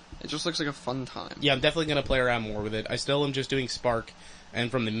game. It just looks like a fun time. Yeah, I'm definitely gonna play around more with it. I still am just doing Spark. And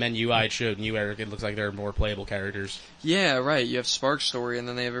from the menu I showed you, Eric, it looks like there are more playable characters. Yeah, right. You have Spark's story, and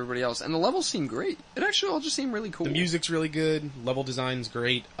then they have everybody else. And the levels seem great. It actually all just seemed really cool. The music's really good. Level design's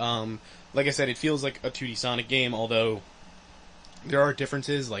great. Like I said, it feels like a 2D Sonic game, although there are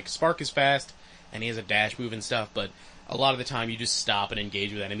differences. Like, Spark is fast, and he has a dash move and stuff, but a lot of the time you just stop and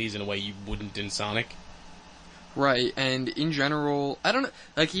engage with enemies in a way you wouldn't in Sonic. Right, and in general, I don't know,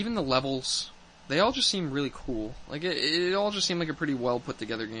 like, even the levels... They all just seem really cool. Like, it all just seemed like a pretty well put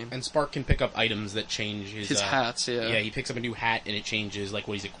together game. And Spark can pick up items that change his hats, yeah. Yeah, he picks up a new hat and it changes, like,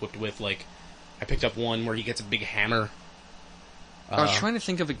 what he's equipped with. Like, I picked up one where he gets a big hammer. I was trying to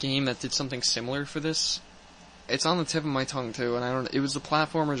think of a game that did something similar for this. It's on the tip of my tongue, too, and it was a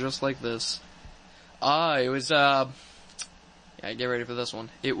platformer just like this. It was, yeah, get ready for this one.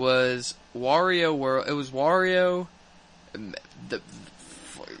 It was Wario World, it was Wario, the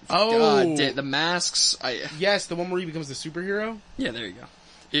masks. Yes, the one where he becomes the superhero? Yeah, there you go.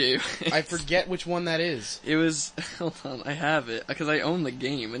 I forget which one that is. It was... Hold on, I have it, because I own the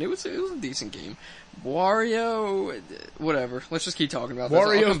game, and it was a decent game. Wario... Whatever, let's just keep talking about this.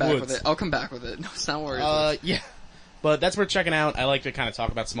 I'll come back with it. No, it's not Wario. Yeah. But that's worth checking out. I like to kind of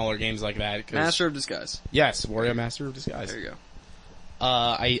talk about smaller games like that. Master of Disguise. Yes, Wario Master of Disguise. There you go.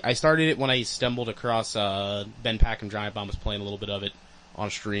 I started it when I stumbled across Ben Pack and Giant Bomb was playing a little bit of it on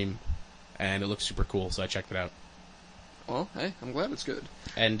stream, and it looks super cool, so I checked it out. Well, hey, I'm glad it's good.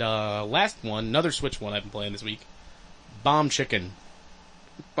 And last one, another Switch one I've been playing this week, Bomb Chicken.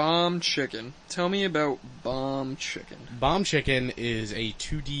 Bomb Chicken. Tell me about Bomb Chicken. Bomb Chicken is a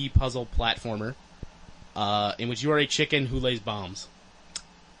 2D puzzle platformer in which you are a chicken who lays bombs.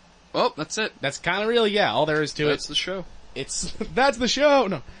 Oh, that's it. That's kind of really, all there is to it. That's the show. That's the show!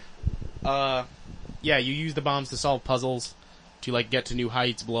 No. Yeah, you use the bombs to solve puzzles, to, like, get to new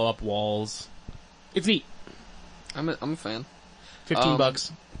heights, blow up walls. It's neat. I'm a fan.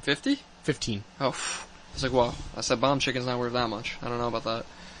 $15. 50? 15. Oh, it's like, wow. I said Bomb Chicken's not worth that much. I don't know about that.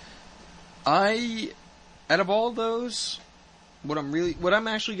 Out of all those, I'm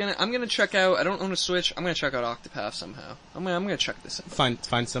gonna check out, I don't own a Switch, I'm gonna check out Octopath somehow. I'm gonna check this out.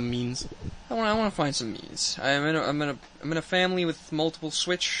 Find some means. I wanna find some means. I'm in a family with multiple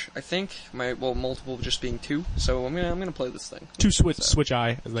Switch, I think. Multiple just being 2, so I'm gonna play this thing. Switch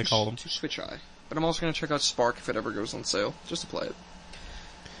Eye, as they call them. 2 Switch Eye. But I'm also gonna check out Spark if it ever goes on sale, just to play it.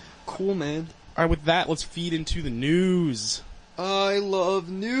 Cool, man. Alright, with that, let's feed into the news. I love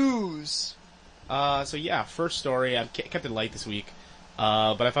news. So yeah, first story. I've kept it light this week,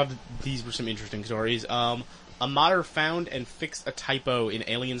 but I thought these were some interesting stories. A modder found and fixed a typo in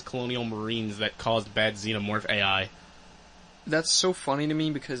Aliens Colonial Marines that caused bad xenomorph AI. That's so funny to me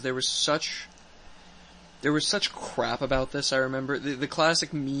because there was such crap about this. I remember the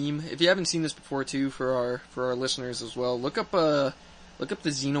classic meme. If you haven't seen this before, too, for our listeners as well, look up the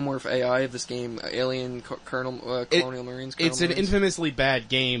xenomorph AI of this game, Colonial Marines. It's an infamously bad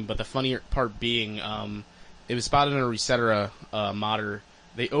game, but the funnier part being, it was spotted in a Resetera modder.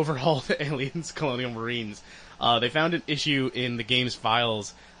 They overhauled the Aliens Colonial Marines. They found an issue in the game's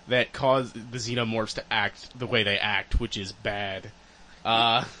files that caused the xenomorphs to act the way they act, which is bad.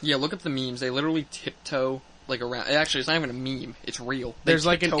 Yeah, look up the memes. They literally tiptoe like around. Actually, it's not even a meme. It's real. There's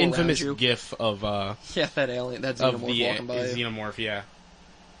like an infamous GIF of that xenomorph walking by. Xenomorph, yeah.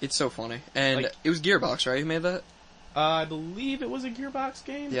 It's so funny, and it was Gearbox, right? Who made that? I believe it was a Gearbox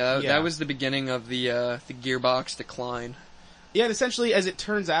game. Yeah, that was the beginning of the Gearbox decline. Yeah, and essentially, as it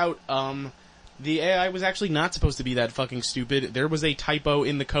turns out, the AI was actually not supposed to be that fucking stupid. There was a typo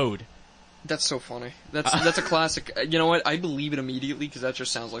in the code. That's so funny. That's a classic. You know what? I believe it immediately because that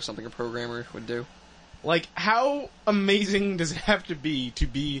just sounds like something a programmer would do. Like, how amazing does it have to be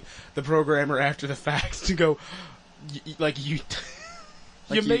the programmer after the fact to go, you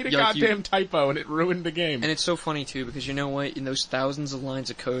made a goddamn typo and it ruined the game. And it's so funny too because you know what? In those thousands of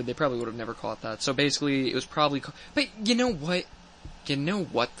lines of code, they probably would have never caught that. So basically, it was probably. But you know what? You know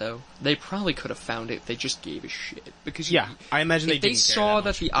what though? They probably could have found it if they just gave a shit. Because I imagine if they saw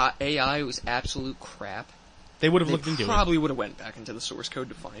that the AI was absolute crap, they would have looked into it. Probably would have went back into the source code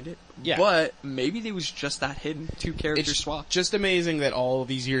to find it. Yeah. But maybe they was just that hidden. 2 character swap. Just amazing that all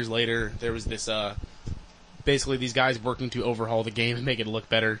these years later there was this basically these guys working to overhaul the game and make it look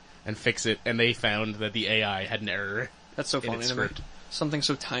better and fix it, and they found that the AI had an error. That's so funny to me. Something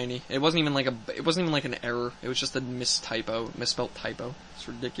so tiny. It wasn't even like an error. It was just a misspelt typo. It's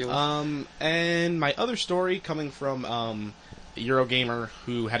ridiculous. And my other story coming from Eurogamer,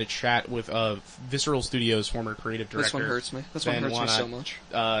 who had a chat with Visceral Studios' former creative director. This one hurts me. This one hurts me so much.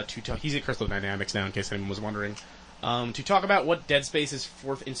 He's at Crystal Dynamics now, in case anyone was wondering. To talk about what Dead Space's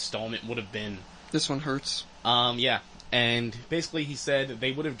 4th installment would have been. This one hurts. Yeah. And basically he said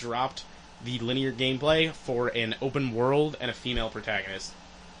they would have dropped the linear gameplay for an open world and a female protagonist.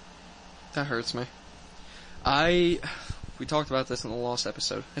 That hurts me. We talked about this in the Lost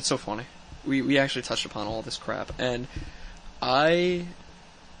episode. It's so funny. We actually touched upon all this crap, and I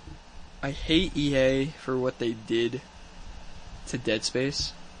hate EA for what they did to Dead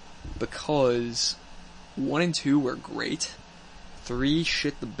Space, because 1 and 2 were great. 3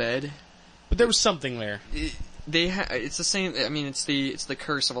 shit the bed. But there was something there. It's the same. I mean, it's the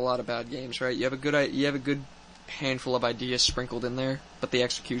curse of a lot of bad games, right? You have a good handful of ideas sprinkled in there, but the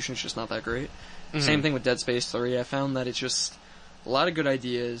execution is just not that great. Mm-hmm. Same thing with Dead Space 3. I found that it's just a lot of good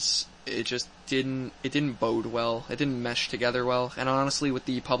ideas. It just didn't bode well. It didn't mesh together well. And honestly, with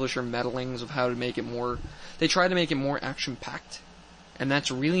the publisher meddlings of how to make it more, they tried to make it more action packed, and that's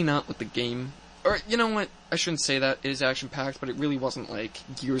really not what the game. Or, you know what? I shouldn't say that. It is action-packed, but it really wasn't like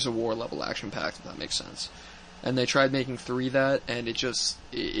Gears of War level action-packed, if that makes sense. And they tried making 3 that, and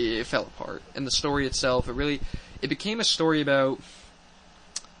it fell apart. And the story itself, it became a story about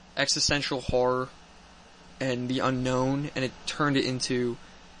existential horror and the unknown, and it turned it into,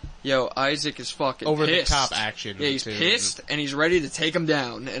 Isaac is fucking over pissed. The top action. Yeah, he's pissed, and he's ready to take him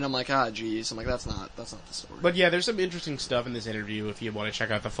down. And I'm like, geez. I'm like, that's not the story. But yeah, there's some interesting stuff in this interview if you want to check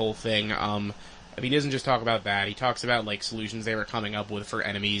out the full thing. He doesn't just talk about that. He talks about, solutions they were coming up with for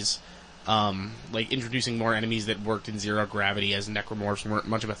enemies. Introducing more enemies that worked in zero gravity, as necromorphs weren't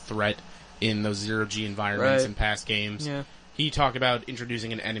much of a threat in those zero-G environments in past games. Yeah. He talked about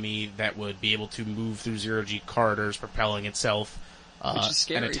introducing an enemy that would be able to move through zero-G corridors, propelling itself, which is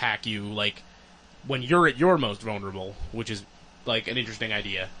scary. and attack you, when you're at your most vulnerable, which is, an interesting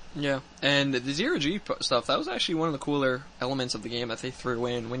idea. Yeah, and the zero-G stuff, that was actually one of the cooler elements of the game that they threw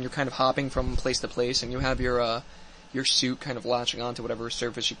in, when you're kind of hopping from place to place, and you have your suit kind of latching onto whatever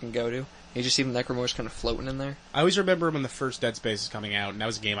surface you can go to. You just see the necromorphs kind of floating in there. I always remember when the first Dead Space was coming out, and that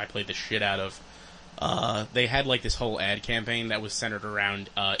was a game I played the shit out of. They had this whole ad campaign that was centered around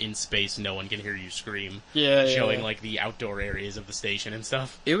in space, no one can hear you scream. Showing the outdoor areas of the station and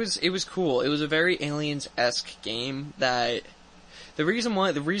stuff. It was cool. It was a very Aliens-esque game that. The reason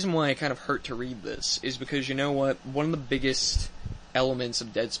why it kind of hurt to read this is because, you know what, one of the biggest elements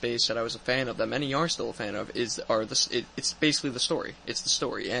of Dead Space that I was a fan of, that many are still a fan of, it's basically the story. It's the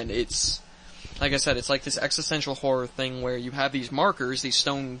story, and it's, like I said, it's like this existential horror thing where you have these markers, these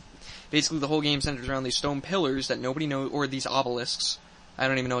stone, basically the whole game centers around these stone pillars that nobody knows, or these obelisks, I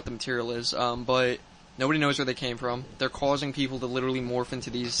don't even know what the material is, but nobody knows where they came from. They're causing people to literally morph into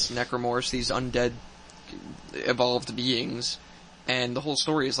these necromorphs, these undead evolved beings, and the whole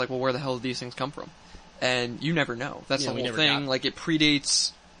story is like, well, where the hell did these things come from? And you never know. That's the whole thing. Like, it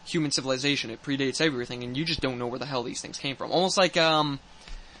predates human civilization. It predates everything, and you just don't know where the hell these things came from. Almost like,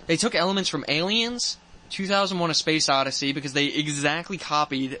 they took elements from Aliens, 2001: A Space Odyssey, because they exactly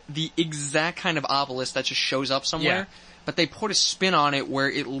copied the exact kind of obelisk that just shows up somewhere, but they put a spin on it where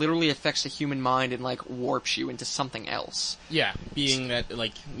it literally affects the human mind and, like, warps you into something else. Yeah, being that,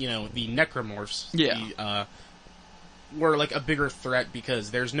 like, you know, the necromorphs, Yeah. were, like, a bigger threat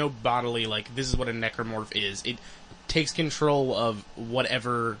because there's no bodily, like, this is what a necromorph is. It takes control of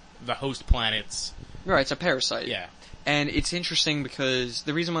whatever the host planets... Right, it's a parasite. Yeah. And it's interesting because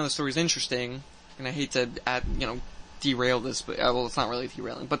the reason why the story is interesting, and I hate to derail this, but well, it's not really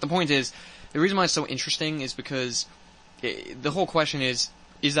derailing. But the point is, the reason why it's so interesting is because the whole question is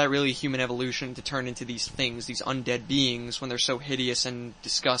that really human evolution to turn into these things, these undead beings, when they're so hideous and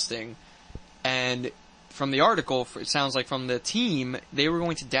disgusting? And from the article, it sounds like from the team, they were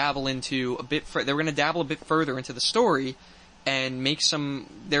going to dabble into they were going to dabble a bit further into the story and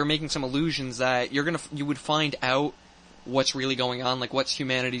they're making some allusions that you would find out what's really going on, like what's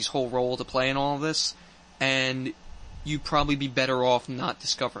humanity's whole role to play in all of this, and you'd probably be better off not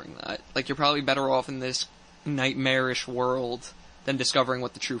discovering that. Like, you're probably better off in this nightmarish world than discovering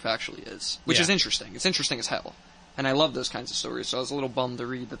what the truth actually is. Which is interesting. It's interesting as hell. And I love those kinds of stories, so I was a little bummed to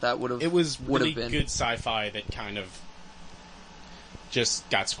read that would have. It was really been good sci-fi that kind of just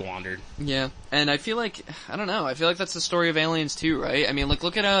got squandered. Yeah, and I feel like, I don't know, I feel like that's the story of Aliens too, right? I mean, like,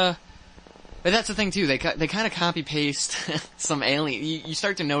 look at but that's the thing too, they kind of copy-paste some Alien. You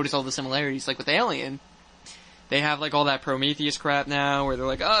start to notice all the similarities, like with Alien, they have like all that Prometheus crap now, where they're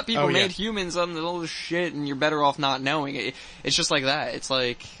like, people made humans on all this shit, and you're better off not knowing it. It's just like that. It's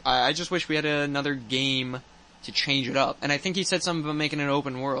like, I just wish we had another game to change it up. And I think he said something about making an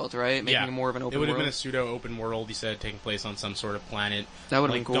open world, right? Making it more of an open world. It would have been a pseudo-open world, he said, taking place on some sort of planet. That would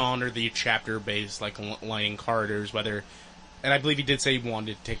have been cool. Like Dawn, or the chapter-based, like, lining corridors, whether... And I believe he did say he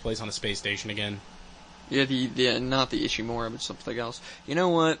wanted it to take place on a space station again. Yeah, not the Ishimura, but something else. You know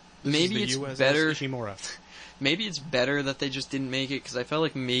what? Maybe it's better... Ishimura. Maybe it's better that they just didn't make it, because I felt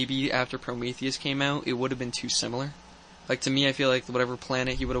like maybe after Prometheus came out, it would have been too similar. Like, to me, I feel like whatever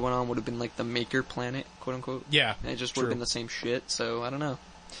planet he would have went on would have been, like, the maker planet, quote-unquote. Yeah, and it just would have been the same shit, so I don't know.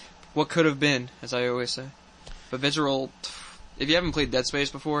 What could have been, as I always say. But Visceral, if you haven't played Dead Space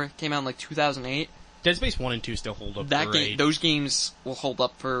before, it came out in, like, 2008. Dead Space 1 and 2 still hold up great. Those games will hold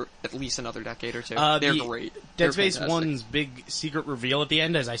up for at least another decade or two. They're great. Dead Space 1's big secret reveal at the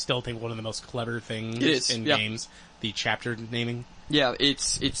end is, I still think, one of the most clever things in games. The chapter naming. Yeah,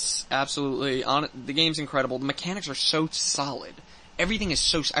 it's absolutely... the game's incredible. The mechanics are so solid. Everything is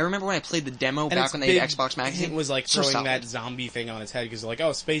so... I remember when I played the demo back when they had Xbox Magazine. It was like throwing that zombie thing on its head, because like,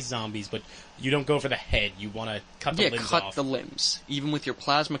 oh, space zombies, but you don't go for the head. You want to cut the limbs off. Yeah, cut the limbs. Even with your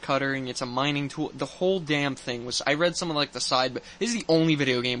plasma cutter, and it's a mining tool. The whole damn thing was... I read some of like the side... But this is the only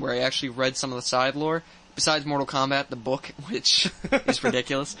video game where I actually read some of the side lore, besides Mortal Kombat, the book, which is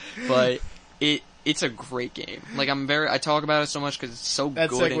ridiculous. But it's a great game. Like, I talk about it so much because it's so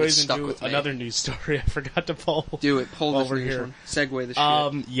good and it's stuck with me. Another news story I forgot to pull. Do it. Pull this news one. Segue the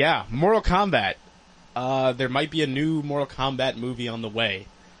shit. Yeah, Mortal Kombat. There might be a new Mortal Kombat movie on the way.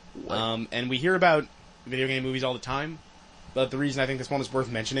 And we hear about video game movies all the time, but the reason I think this one is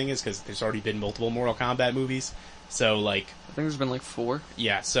worth mentioning is because there's already been multiple Mortal Kombat movies. So, like... I think there's been like 4.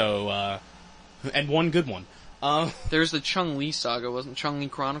 Yeah, so, and one good one. There's the Chung-Li saga, wasn't Chung-Li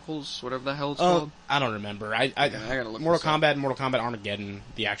Chronicles, whatever the hell it's called? I don't remember. I gotta look Mortal Kombat and Mortal Kombat Armageddon,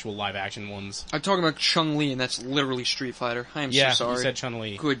 the actual live-action ones. I'm talking about Chung-Li, and that's literally Street Fighter. I am so sorry. Yeah, you said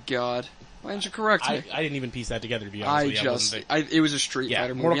Chun-Li. Good God. Why didn't you correct me? I didn't even piece that together, to be honest with you. It was a Street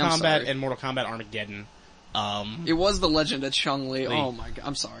Fighter movie, Mortal Kombat and Mortal Kombat Armageddon. It was the Legend of Chung-Li. Oh my God,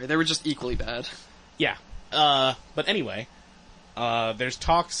 I'm sorry. They were just equally bad. Yeah. But anyway, there's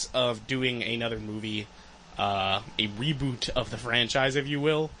talks of doing another movie, a reboot of the franchise, if you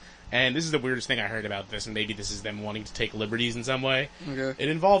will. And this is the weirdest thing I heard about this, and maybe this is them wanting to take liberties in some way. Okay. It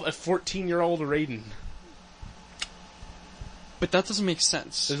involved a 14-year-old Raiden. But that doesn't make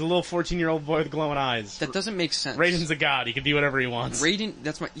sense. There's a little 14-year-old boy with glowing eyes. That doesn't make sense. Raiden's a god. He can do whatever he wants.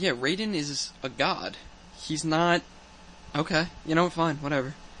 Raiden is a god. He's not... Okay. You know what? Fine.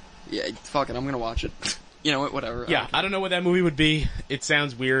 Whatever. Yeah, fuck it. I'm gonna watch it. You know what? Whatever. Yeah, I don't know what that movie would be. It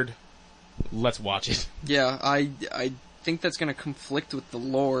sounds weird. Let's watch it. Yeah, I think that's gonna conflict with the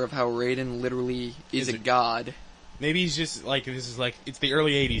lore of how Raiden literally is a god. Maybe he's just, like, this is like, it's the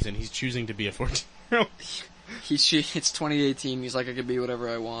early 80s and he's choosing to be a 14-year-old. It's 2018. He's like, I can be whatever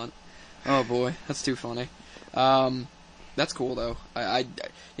I want. Oh boy, that's too funny. That's cool though.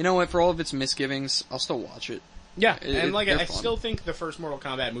 You know what? For all of its misgivings, I'll still watch it. Yeah, and I fun. still think the first Mortal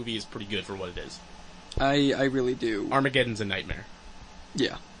Kombat movie is pretty good for what it is. I really do. Armageddon's a nightmare.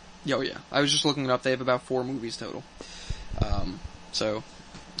 Yeah. Oh yeah. I was just looking it up. They have about 4 movies total. So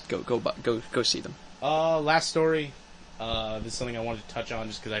go see them. Last story. This is something I wanted to touch on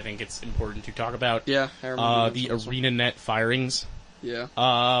just because I think it's important to talk about. Yeah, I remember. The ArenaNet firings. Yeah.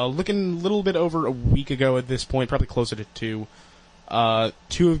 Looking a little bit over a week ago at this point, probably closer to 2.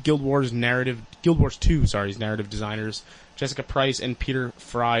 2 of Guild Wars 2's narrative designers, Jessica Price and Peter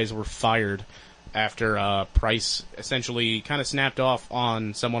Fries, were fired after Price essentially kind of snapped off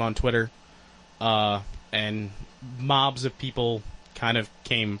on someone on Twitter, and mobs of people kind of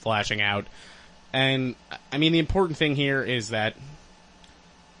came flashing out. And, I mean, the important thing here is that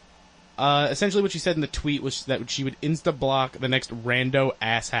essentially what she said in the tweet was that she would insta-block the next rando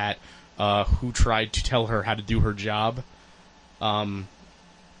asshat who tried to tell her how to do her job.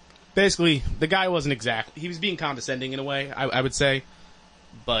 Basically, the guy wasn't he was being condescending in a way, I would say.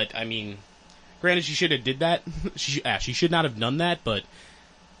 But, I mean, granted, she should have did that. She should not have done that, but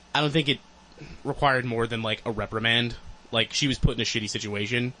I don't think it required more than, like, a reprimand. Like, she was put in a shitty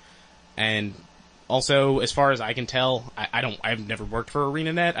situation. And also, as far as I can tell, I've never worked for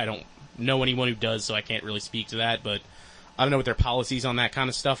ArenaNet. I don't know anyone who does, so I can't really speak to that, but I don't know what their policies on that kind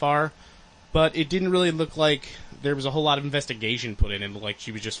of stuff are. But it didn't really look like there was a whole lot of investigation put in. It looked like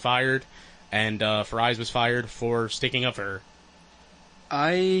she was just fired, and Fries was fired for sticking up for her.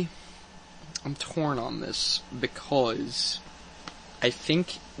 I'm torn on this because I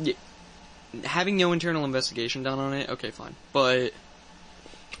think having no internal investigation done on it, okay, fine. But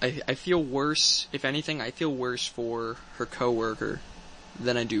I feel worse, if anything, I feel worse for her coworker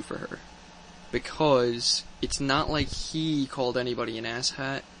than I do for her. Because it's not like he called anybody an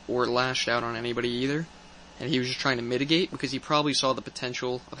asshat or lashed out on anybody either. And he was just trying to mitigate because he probably saw the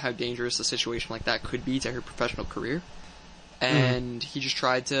potential of how dangerous a situation like that could be to her professional career. And he just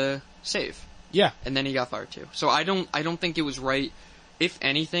tried to save. Yeah. And then he got fired too. So I don't think it was right. If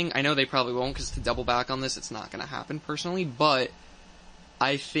anything, I know they probably won't because to double back on this, it's not going to happen personally. But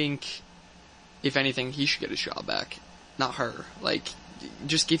I think, if anything, he should get his job back. Not her. Like,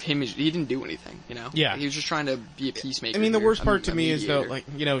 just give him he didn't do anything, you know? Yeah. He was just trying to be a peacemaker. I mean, the worst part to me is, though, mediator. like,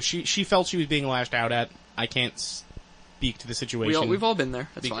 you know, she felt she was being lashed out at. I can't speak to the situation. We've all been there.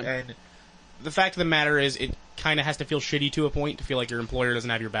 That's fine. And the fact of the matter is, it kind of has to feel shitty to a point to feel like your employer doesn't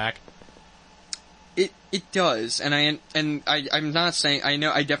have your back. It does, and I'm not saying,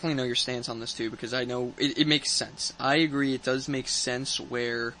 I definitely know your stance on this too, because I know it makes sense. I agree, it does make sense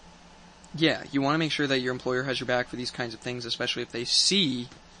where, yeah, you want to make sure that your employer has your back for these kinds of things, especially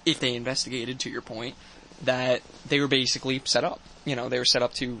if they investigated, to your point, that they were basically set up. You know, they were set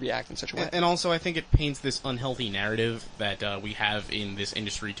up to react in such a way. And also, I think it paints this unhealthy narrative that we have in this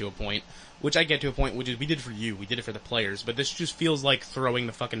industry to a point, which I get to a point, which is, we did it for you, we did it for the players, but this just feels like throwing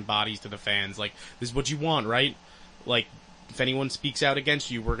the fucking bodies to the fans. Like, this is what you want, right? Like, if anyone speaks out against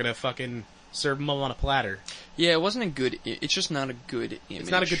you, we're gonna fucking serve them up on a platter. Yeah, it wasn't a good, it's just not a good image.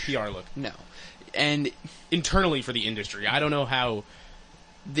 It's not a good PR look. No. And internally for the industry, I don't know how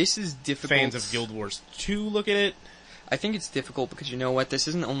this is difficult. Fans of Guild Wars 2 look at it. I think it's difficult because, you know what, this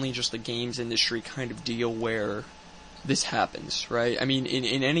isn't only just a games industry kind of deal where this happens, right? I mean,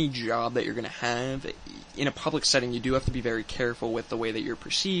 in any job that you're going to have, in a public setting, you do have to be very careful with the way that you're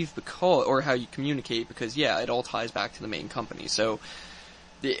perceived or how you communicate, because, yeah, it all ties back to the main company. So,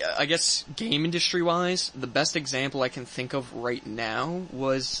 I guess, game industry-wise, the best example I can think of right now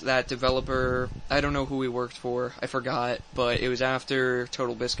was that developer, I don't know who he worked for, I forgot, but it was after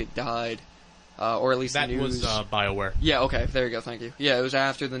Total Biscuit died. Or at least that the news. was BioWare. Yeah, okay, there you go, thank you. Yeah, it was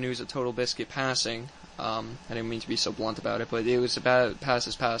after the news of Total Biscuit passing. I didn't mean to be so blunt about it, but it was about past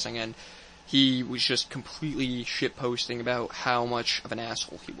his passing, and he was just completely shitposting about how much of an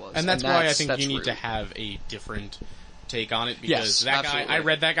asshole he was. And that's why I think you need rude. to have a different take on it, because yes, that absolutely. guy, I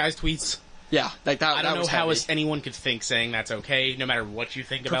read that guy's tweets. Yeah, like that. I don't know how heavy. anyone could think saying that's okay, no matter what you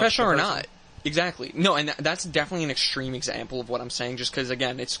think about professional the or person. not. Exactly. No, and that's definitely an extreme example of what I'm saying, just because,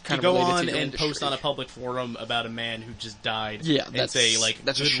 again, it's kind to of related go on to your and industry. post on a public forum about a man who just died, yeah, and say, like,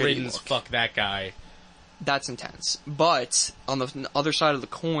 that's good a shitty riddance, look. fuck that guy. That's intense. But, on the other side of the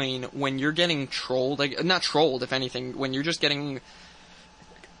coin, when you're getting trolled, like, not trolled, if anything, when you're just getting,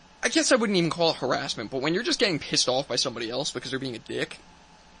 I guess I wouldn't even call it harassment, but when you're just getting pissed off by somebody else because they're being a dick,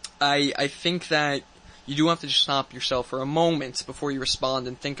 I think that you do have to just stop yourself for a moment before you respond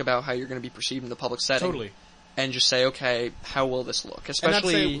and think about how you're going to be perceived in the public setting. Totally. and just say, okay, how will this look?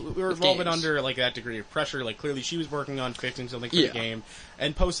 Especially and we were with all been games. under like that degree of pressure. Like clearly, she was working on fixing something for the game,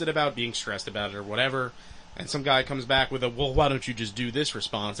 and posted about being stressed about it or whatever. And some guy comes back with a, well, why don't you just do this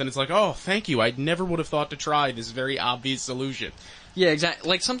response? And it's like, oh, thank you. I never would have thought to try this very obvious solution. Yeah, exactly.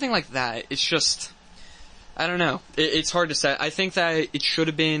 Like, something like that. It's just, I don't know. It's hard to say. I think that it should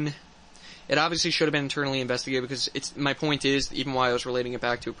have been, it obviously should have been internally investigated, because my point is, even why I was relating it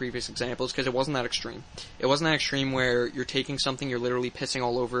back to a previous example, is because it wasn't that extreme. It wasn't that extreme where you're taking something, you're literally pissing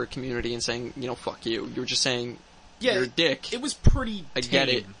all over a community and saying, fuck you. You're just saying, you're a dick. It was pretty I get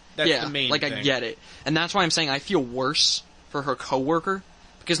it. That's the main thing. I get it. And that's why I'm saying I feel worse for her coworker,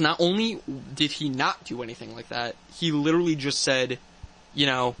 because not only did he not do anything like that, he literally just said,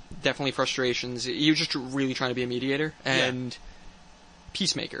 definitely frustrations. He was just really trying to be a mediator and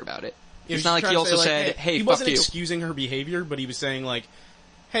peacemaker about it. It's not like he also said, hey, fuck you. He wasn't excusing her behavior, but he was saying, like,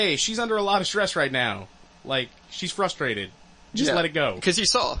 hey, she's under a lot of stress right now. Like, she's frustrated. Just let it go. Because he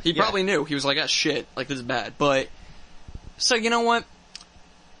saw. He probably knew. He was like, ah, shit. Like, this is bad. But, so, you know what?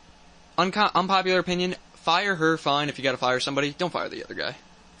 Unpopular opinion, fire her, fine. If you gotta fire somebody, don't fire the other guy.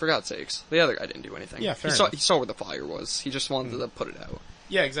 For God's sakes. The other guy didn't do anything. Yeah, fair enough. He saw where the fire was. He just wanted to put it out.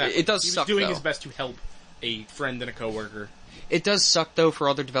 Yeah, exactly. It does suck, He was doing though. his best to help a friend and a coworker. It does suck, though, for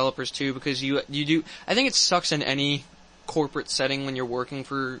other developers, too, because you do... I think it sucks in any corporate setting when you're working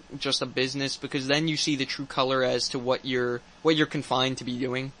for just a business, because then you see the true color as to what you're confined to be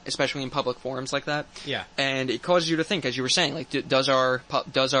doing, especially in public forums like that. Yeah. And it causes you to think, as you were saying, like, do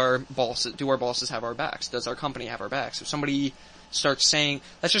our bosses have our backs? Does our company have our backs? If somebody starts saying,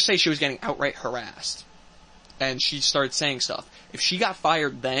 let's just say she was getting outright harassed, and she started saying stuff. If she got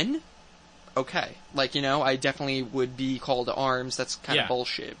fired then, okay. Like, I definitely would be called to arms. That's kind of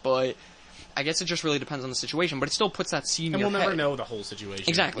bullshit. But I guess it just really depends on the situation. But it still puts that seed in your head. And we'll never know the whole situation.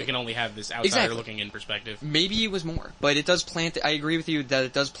 Exactly. We can only have this outsider looking in perspective. Maybe it was more. But it does plant... I agree with you that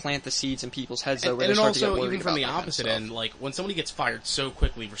it does plant the seeds in people's heads, though, where they start to get worried about that. And also, even from the opposite end, like, when somebody gets fired so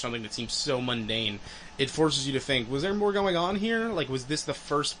quickly for something that seems so mundane, it forces you to think, was there more going on here? Like, was this the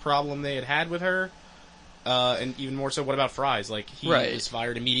first problem they had with her? And even more so, what about Fries? Like, he was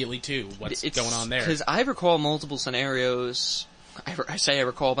fired immediately, too. What's going on there? Because I recall multiple scenarios... I say I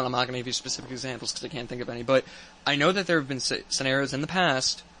recall, but I'm not going to give you specific examples because I can't think of any. But I know that there have been scenarios in the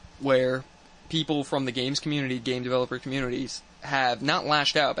past where people from the games community, game developer communities, have not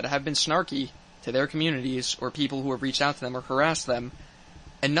lashed out, but have been snarky to their communities or people who have reached out to them or harassed them,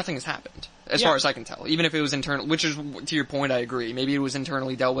 and nothing has happened, as far as I can tell. Even if it was internal, which is, to your point, I agree. Maybe it was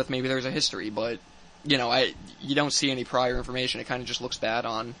internally dealt with, maybe there's a history, but, you don't see any prior information. It kind of just looks bad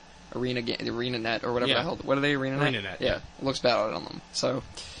on ArenaNet or whatever the hell. What are they, ArenaNet? ArenaNet, yeah. It looks bad on them. So,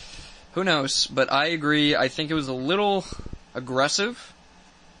 who knows? But I agree. I think it was a little aggressive.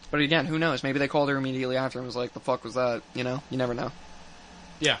 But again, who knows? Maybe they called her immediately after and was like, the fuck was that? You never know.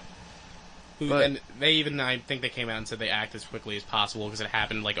 Yeah. And they even, I think they came out and said they act as quickly as possible because it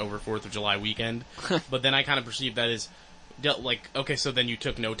happened, like, over 4th of July weekend. But then I kind of perceived that as, like, okay, so then you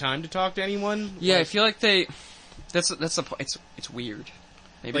took no time to talk to anyone? Yeah, I feel like that's the point. It's weird.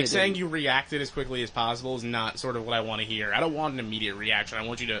 Maybe like, saying you reacted as quickly as possible is not sort of what I want to hear. I don't want an immediate reaction. I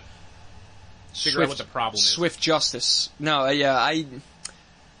want you to figure out what the problem is. Swift justice. No,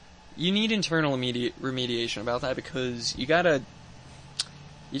 you need internal remediation about that because you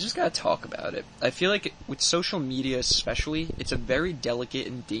just gotta talk about it. I feel like with social media especially, it's a very delicate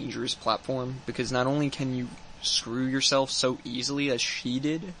and dangerous platform because not only can you screw yourself so easily as she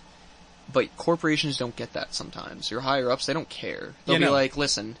did, but corporations don't get that sometimes. Your higher-ups, they don't care. They'll be like,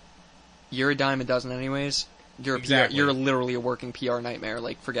 listen, you're a dime a dozen anyways. You're literally a working PR nightmare.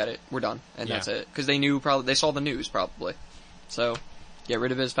 Like, forget it. We're done. And that's it. Because they saw the news, probably. So, get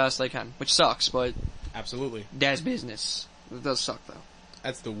rid of it as fast as they can. Which sucks, but... Absolutely. That's business. It does suck, though.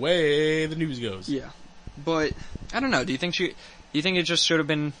 That's the way the news goes. Yeah. But, I don't know. Do you think it just should have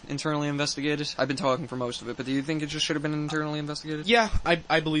been internally investigated? I've been talking for most of it, but do you think it just should have been internally investigated? Yeah,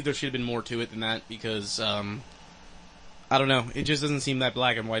 I believe there should have been more to it than that because, I don't know. It just doesn't seem that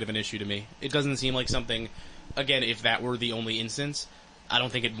black and white of an issue to me. It doesn't seem like something, again, if that were the only instance, I don't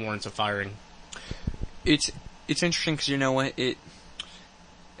think it warrants a firing. It's interesting because you know what?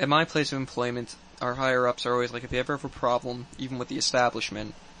 At my place of employment, our higher-ups are always like, if you ever have a problem, even with the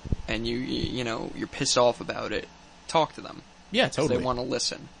establishment, and you're pissed off about it, talk to them. Yeah, totally. They want to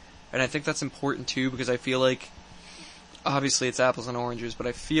listen. And I think that's important, too, because I feel like, obviously it's apples and oranges, but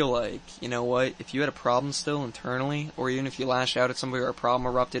I feel like, you know what, if you had a problem still internally, or even if you lashed out at somebody or a problem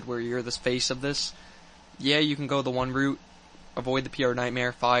erupted where you're the face of this, yeah, you can go the one route, avoid the PR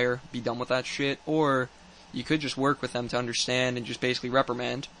nightmare, fire, be done with that shit, or you could just work with them to understand and just basically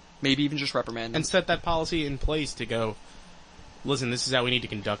reprimand, Maybe even just reprimand them. And set that policy in place to go, listen, this is how we need to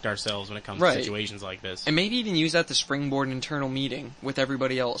conduct ourselves when it comes to situations like this. And maybe even use that to springboard an internal meeting with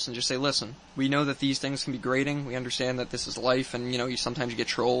everybody else and just say, listen, we know that these things can be grating. We understand that this is life and, you sometimes you get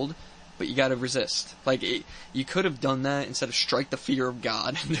trolled, but you gotta resist. You could have done that instead of strike the fear of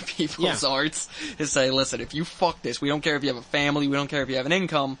God into people's hearts and say, listen, if you fuck this, we don't care if you have a family, we don't care if you have an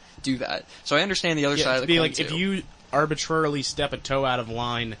income, do that. So I understand the other side of the coin, too. If you arbitrarily step a toe out of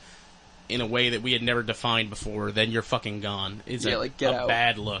line in a way that we had never defined before, then you're fucking gone. It's a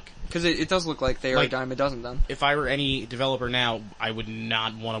bad look. Because it does look like they are a dime a dozen then. If I were any developer now, I would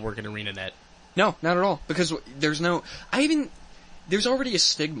not want to work at ArenaNet. No, not at all. Because there's already a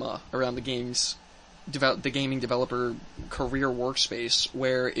stigma around the gaming developer career workspace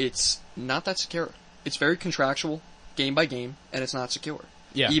where it's not that secure. It's very contractual, game by game, and it's not secure.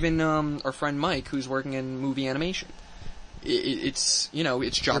 Yeah. Even our friend Mike, who's working in movie animation, it's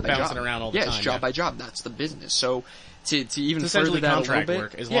job by job. Around all the time, it's job by job. That's the business. So to even it's further that contract a little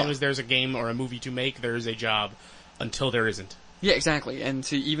work. bit, As long as there's a game or a movie to make, there is a job. Until there isn't. Yeah, exactly. And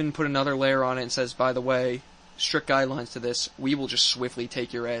to even put another layer on it and says, by the way, strict guidelines to this, we will just swiftly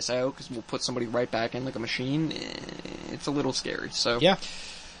take your ass out because we'll put somebody right back in like a machine. It's a little scary. So yeah,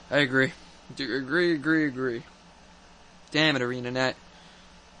 I agree. Agree. Damn it, ArenaNet.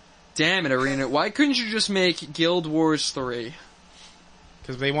 Damn it, Arena. Why couldn't you just make Guild Wars 3?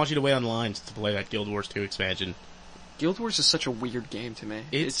 Because they want you to wait online to play that Guild Wars 2 expansion. Guild Wars is such a weird game to me.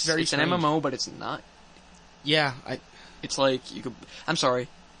 It's an strange. MMO, but it's not. Yeah, It's like you could. I'm sorry.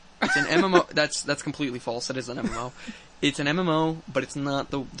 It's an MMO. That's completely false. It is an MMO. It's an MMO, but it's not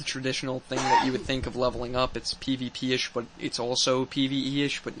the traditional thing that you would think of leveling up. It's PvP-ish, but it's also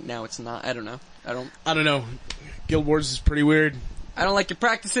PvE-ish, but now it's not. I don't know. I don't know. Guild Wars is pretty weird. I don't like your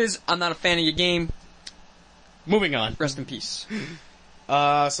practices. I'm not a fan of your game. Moving on. Rest in peace.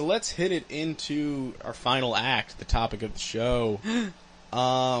 So let's hit it into our final act, the topic of the show.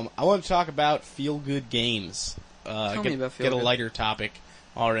 I want to talk about feel-good games. Tell me about get a lighter topic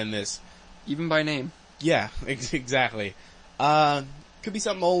while we're in this. Even by name. Yeah, exactly. Could be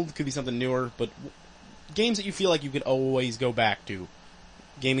something old, could be something newer, but games that you feel like you could always go back to.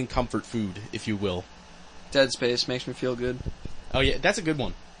 Gaming comfort food, if you will. Dead Space makes me feel good. Oh yeah, that's a good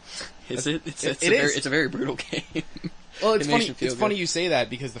one. Is it? It's a very brutal game. Well, it's funny. It's funny you say that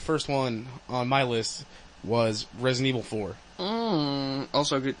because the first one on my list was Resident Evil 4.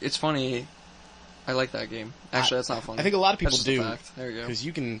 Also good. It's funny. I like that game. Actually, that's not funny. I think a lot of people do. There you go. Because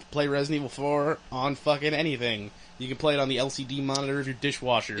you can play Resident Evil 4 on fucking anything. You can play it on the LCD monitor of your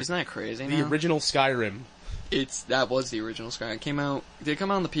dishwasher. Isn't that crazy? The original Skyrim. That was the original Skyrim. It came out. Did it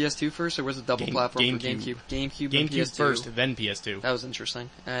come out on the PS2 first, or was it double platform for GameCube? GameCube and PS2 first, then PS2. That was interesting.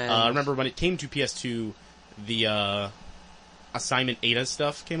 I remember when it came to PS2, the Assignment Ada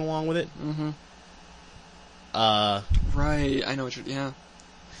stuff came along with it. Mm-hmm. Right. I know what you're. Yeah.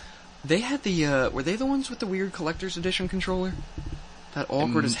 They had the. Were they the ones with the weird collector's edition controller? That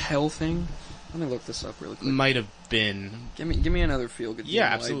awkward as hell thing. Let me look this up really quick. Might have been. Give me another feel good. Yeah,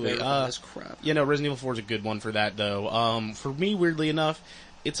 absolutely. This crap. Resident Evil 4 is a good one for that though. For me, weirdly enough,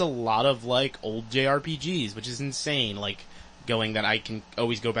 it's a lot of like old JRPGs, which is insane. Like going that I can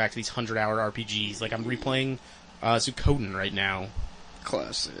always go back to these 100-hour RPGs. Like I'm replaying Suikoden right now.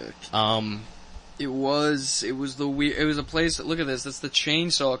 Classic. It was a place. Look at this. That's the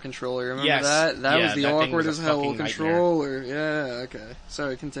chainsaw controller. Remember that? That was the awkward as hell controller. Yeah. Okay.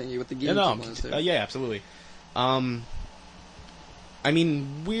 Sorry. Continue with the game. Yeah. Absolutely. I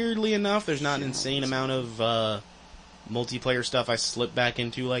mean, weirdly enough, there's not an insane amount of multiplayer stuff I slip back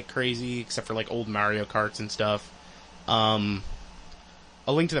into like crazy, except for like old Mario Karts and stuff. A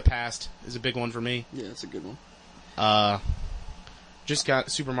Link to the Past is a big one for me. Yeah, it's a good one. Just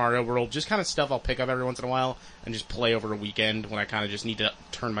got Super Mario World, just kind of stuff I'll pick up every once in a while and just play over a weekend when I kind of just need to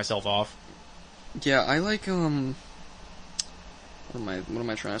turn myself off. Yeah, I like, what am I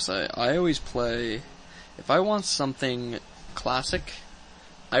trying to say? I always play, if I want something classic,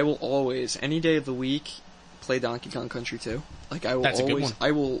 I will always, any day of the week, play Donkey Kong Country 2. Like, I will That's always, a good one.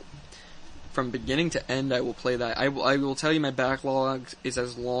 I will, from beginning to end, I will play that. I will tell you my backlog is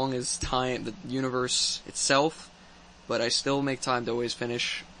as long as time, the universe itself, but I still make time to always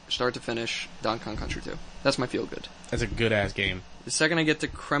finish, start to finish, Donkey Kong Country 2. That's my feel-good. That's a good-ass game. The second I get to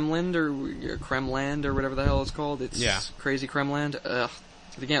Kremland, or whatever the hell it's called, it's Crazy Kremland,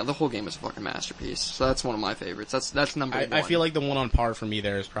 the whole game is a fucking masterpiece. So that's one of my favorites. That's number one. I feel like the one on par for me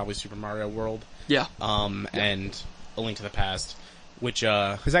there is probably Super Mario World. Yeah. And A Link to the Past, which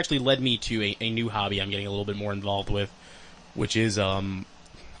has actually led me to a new hobby I'm getting a little bit more involved with, which is, I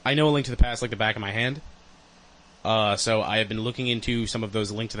know A Link to the Past like the back of my hand. So I have been looking into some of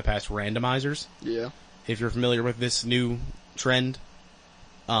those Link to the Past randomizers. Yeah. If you're familiar with this new trend.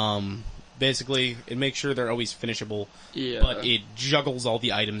 Basically, it makes sure they're always finishable, but it juggles all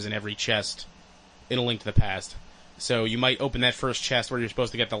the items in every chest in A Link to the Past. So you might open that first chest where you're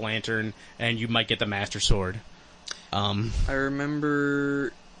supposed to get the lantern, and you might get the Master Sword. I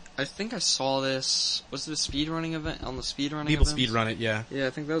remember... I think I saw this... Was it a speedrunning event? On the speedrunning People events? speedrun it, yeah. Yeah, I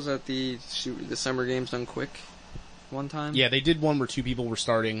think that was at the Summer Games Done Quick one time. Yeah, they did one where two people were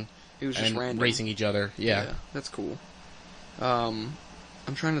starting It was just and random. racing each other. Yeah. That's cool.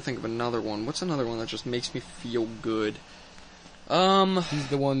 I'm trying to think of another one. What's another one that just makes me feel good? He's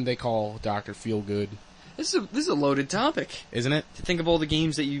the one they call Dr. Feelgood. This is a loaded topic. Isn't it? To think of all the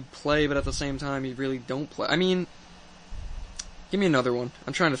games that you play, but at the same time you really don't play. I mean, give me another one.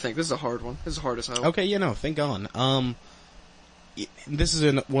 I'm trying to think. This is a hard one. This is hard as hell. Okay, think on. This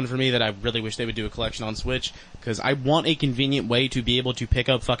is one for me that I really wish they would do a collection on Switch, because I want a convenient way to be able to pick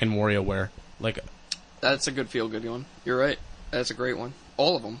up fucking WarioWare. Like, that's a good feel-good one. You're right. That's a great one.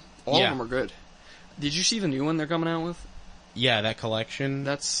 All of them. All of them are good. Did you see the new one they're coming out with? Yeah, that collection.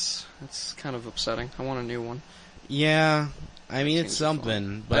 That's kind of upsetting. I want a new one. Yeah, I mean, it's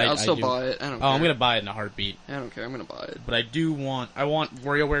something, but I'll still buy it. I don't care. I'm gonna buy it in a heartbeat. I don't care. I'm gonna buy it. But I want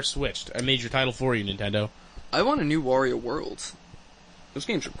WarioWare Switched. A major title for you, Nintendo. I want a new Wario World. Those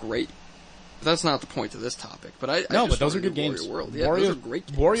games are great. But that's not the point of this topic. But but those are good games. Wario World. Yeah, those are great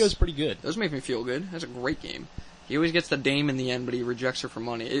games. Wario's pretty good. Those make me feel good. That's a great game. He always gets the dame in the end, but he rejects her for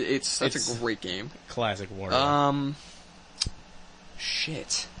money. That's a great game. Classic Wario.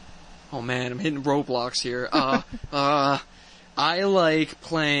 Shit. Oh man, I'm hitting roadblocks here. I like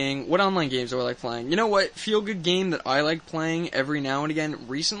playing... What online games do I like playing? You know what? Feel-good game that I like playing every now and again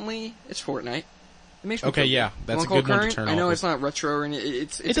recently? It's Fortnite. It makes me okay, yeah. That's a good one to turn off. I know it's not retro, or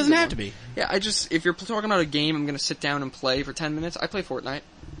it doesn't have to be. Yeah, if you're talking about a game I'm going to sit down and play for 10 minutes, I play Fortnite.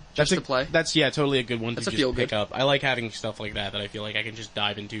 Just to play. That's, totally a good one to just pick good. up. I like having stuff like that I feel like I can just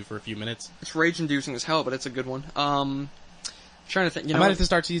dive into for a few minutes. It's rage-inducing as hell, but it's a good one. Trying to think. I might have to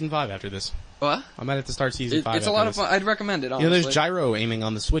start Season 5 after this. What? I might have to start Season 5 It's a lot of fun. I'd recommend it, honestly. There's gyro aiming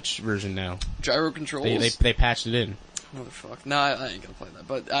on the Switch version now. Gyro controls? They patched it in. Motherfucker. No, I ain't gonna play that.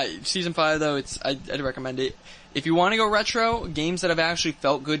 But Season 5, though, I'd recommend it. If you want to go retro, games that I've actually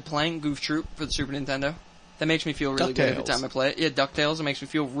felt good playing, Goof Troop for the Super Nintendo. That makes me feel really good every time I play it. Yeah, DuckTales, it makes me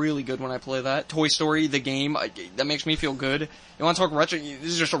feel really good when I play that. Toy Story, the game, that makes me feel good. You want to talk retro? This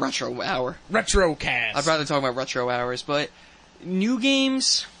is just a retro hour. Retro cast! I'd rather talk about retro hours, but new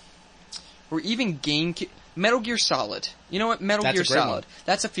games, or even Metal Gear Solid. You know what? Metal Gear Solid.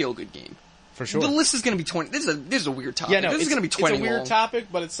 That's a feel-good game. For sure. The list is going to be 20. This is a weird topic. Yeah, no, this is going to be 20 It's a weird long. topic,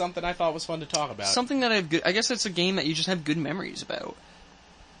 but it's something I thought was fun to talk about. Something that I guess it's a game that you just have good memories about.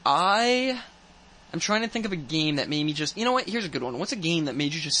 I'm trying to think of a game that made me just... You know what? Here's a good one. What's a game that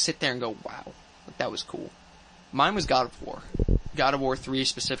made you just sit there and go, wow, that was cool? Mine was God of War. God of War 3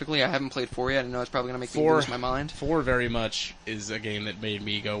 specifically. I haven't played 4 yet. I know it's probably going to make me lose my mind. 4 very much is a game that made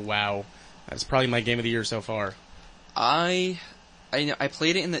me go, wow. That's probably my game of the year so far. I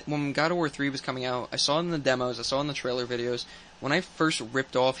played it when God of War 3 was coming out. I saw it in the demos. I saw it in the trailer videos. When I first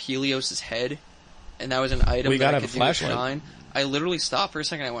ripped off Helios' head, and that was an item that I could do with shine, I literally stopped for a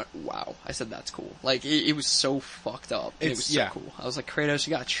second. I went, wow. I said, that's cool. Like, it was so fucked up. It was so cool. I was like, Kratos,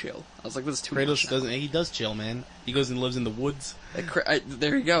 you gotta chill. I was like, this is too much. Kratos he does chill, man. He goes and lives in the woods.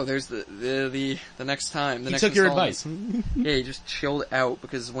 There you go. There's the next time. He took your advice. Yeah, he just chilled out,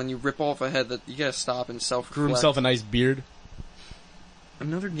 because when you rip off a head, you gotta stop and self-reflect. Grew himself a nice beard.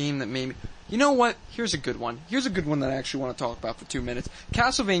 Another game that made me... You know what? Here's a good one. Here's a good one that I actually want to talk about for 2 minutes.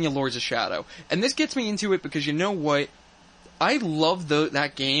 Castlevania Lords of Shadow. And this gets me into it because you know what? I loved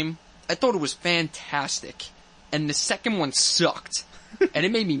that game. I thought it was fantastic. And the second one sucked. And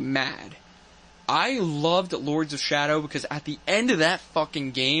it made me mad. I loved Lords of Shadow because at the end of that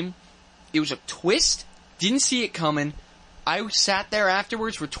fucking game, it was a twist. Didn't see it coming. I sat there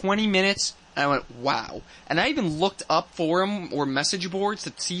afterwards for 20 minutes and I went, wow. And I even looked up forum or message boards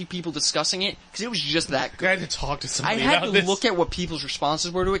to see people discussing it because it was just that good. I had to talk to somebody about this. I had to this. look at what people's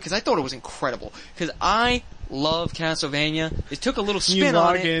responses were to it because I thought it was incredible. Because I love Castlevania. It took a little spin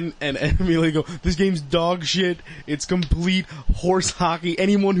on it. You log in and immediately go, this game's dog shit. It's complete horse hockey.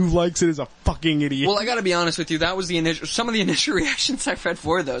 Anyone who likes it is a fucking idiot. Well, I gotta be honest with you. That was some of the initial reactions I read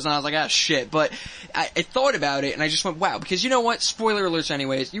for those. And I was like, ah, shit. But I thought about it and I just went, wow. Because you know what? Spoiler alerts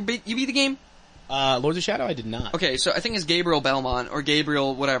anyways. You beat the game? Lords of Shadow, I did not. Okay, so I think it's Gabriel Belmont, or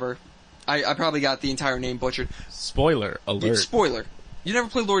Gabriel whatever. I probably got the entire name butchered. Spoiler alert. Spoiler. You never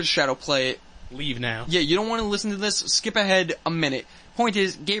played Lords of Shadow, play it. Leave now. Yeah, you don't want to listen to this, skip ahead a minute. Point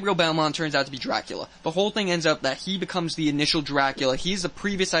is, Gabriel Belmont turns out to be Dracula. The whole thing ends up that he becomes the initial Dracula. He's the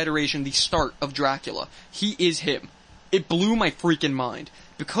previous iteration, the start of Dracula. He is him. It blew my freaking mind.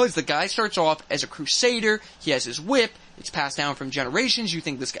 Because the guy starts off as a crusader, he has his whip, it's passed down from generations, you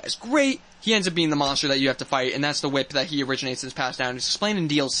think this guy's great, he ends up being the monster that you have to fight, and that's the whip that he originates and is passed down. It's explained in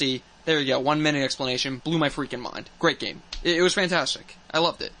DLC. There you go, 1 minute explanation, blew my freaking mind. Great game. It was fantastic. I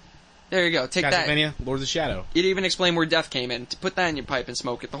loved it. There you go, take that. Castlevania, Lord of the Shadow. It even explained where death came in. To put that in your pipe and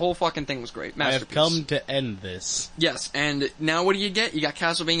smoke it. The whole fucking thing was great. Masterpiece. I have come to end this. Yes, and now what do you get? You got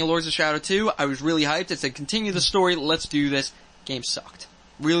Castlevania Lords of Shadow 2. I was really hyped. It said, continue the story, let's do this. Game sucked.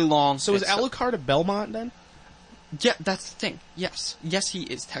 Really long. So is Alucard a Belmont then? Yeah, that's the thing. Yes. Yes, he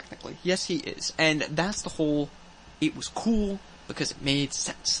is, technically. Yes, he is. And that's the whole... It was cool because it made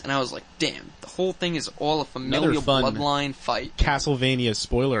sense. And I was like, damn, the whole thing is all a familial bloodline fight. Castlevania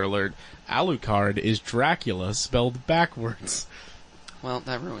spoiler alert. Alucard is Dracula spelled backwards. Well,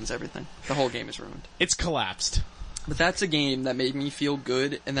 that ruins everything. The whole game is ruined. It's collapsed. But that's a game that made me feel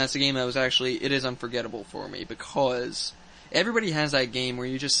good, and that's a game that was actually... It is unforgettable for me because... Everybody has that game where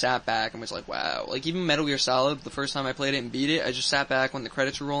you just sat back and was like, wow. Like, even Metal Gear Solid, the first time I played it and beat it, I just sat back when the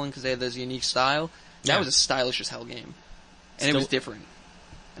credits were rolling because they had this unique style. That was a stylish as hell game. And it was different.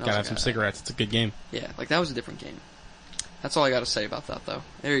 And gotta have some cigarettes. It's a good game. Yeah, like, that was a different game. That's all I gotta say about that, though.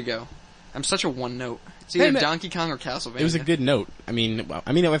 There you go. I'm such a one note. It's either Donkey Kong or Castlevania. It was a good note. I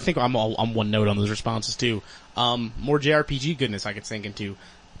think I'm one note on those responses, too. More JRPG goodness I could sink into.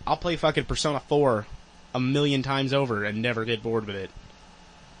 I'll play fucking Persona 4 a million times over and never get bored with it.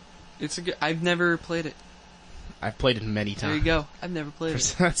 It's a good... I've never played it. I've played it many times. There you go. I've never played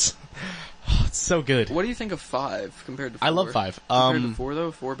it. It's so good. What do you think of 5 compared to 4? I love 5. Compared to 4,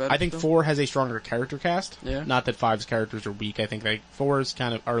 though? 4 better? I think 4 has a stronger character cast. Yeah. Not that 5's characters are weak. I think 4's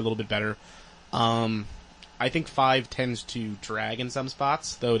kind of are a little bit better. I think 5 tends to drag in some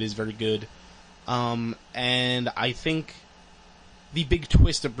spots, though it is very good. And I think the big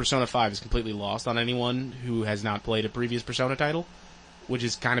twist of Persona 5 is completely lost on anyone who has not played a previous Persona title, which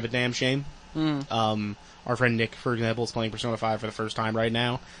is kind of a damn shame. Our friend Nick, for example, is playing Persona 5 for the first time right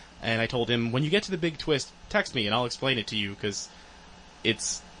now, and I told him, when you get to the big twist, text me and I'll explain it to you, because it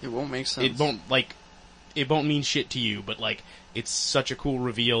won't make sense. It won't mean shit to you, but, it's such a cool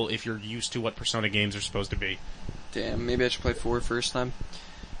reveal if you're used to what Persona games are supposed to be. Damn, maybe I should play 4 first time.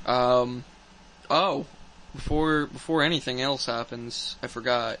 Before anything else happens, I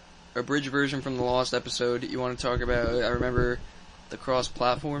forgot. A bridge version from the Lost episode you want to talk about. I remember the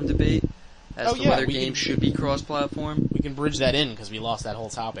cross-platform debate as to whether games should be cross-platform. We can bridge that in, because we lost that whole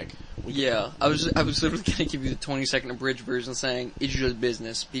topic. I was literally going to give you the 20-second abridged version saying, it's just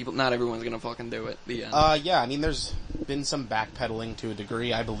business. Not everyone's going to fucking do it. The end. There's been some backpedaling to a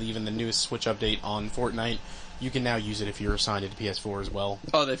degree. I believe in the newest Switch update on Fortnite, you can now use it if you're assigned to PS4 as well.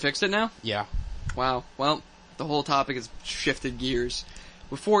 Oh, they fixed it now? Yeah. Wow. Well, the whole topic has shifted gears.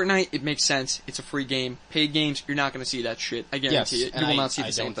 With Fortnite, it makes sense. It's a free game. Paid games, you're not going to see that shit. I guarantee it. You will not see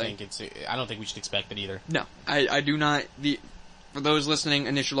the same thing. I don't think we should expect it either. No. I do not. For those listening,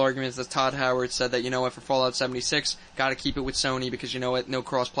 initial arguments that Todd Howard said that, for Fallout 76, gotta keep it with Sony because, no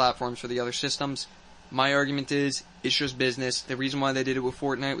cross-platforms for the other systems. My argument is, it's just business. The reason why they did it with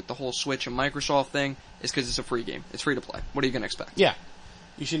Fortnite, with the whole Switch and Microsoft thing, is because it's a free game. It's free to play. What are you going to expect? Yeah.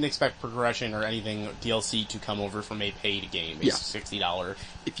 You shouldn't expect progression or anything, DLC, to come over from a paid game. It's $60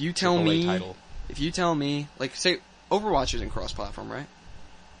 If you tell AAA title. Say, Overwatch isn't cross-platform, right?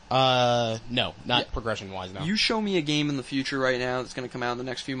 No. Not progression-wise, no. You show me a game in the future right now that's going to come out in the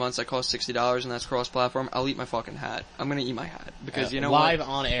next few months that costs $60 and that's cross-platform, I'll eat my fucking hat. I'm going to eat my hat. Because you know live what?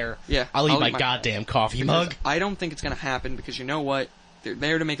 on air. Yeah. I'll eat my goddamn coffee mug. I don't think it's going to happen because you know what? They're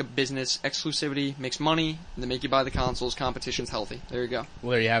there to make a business. Exclusivity makes money, and they make you buy the consoles. Competition's healthy. There you go.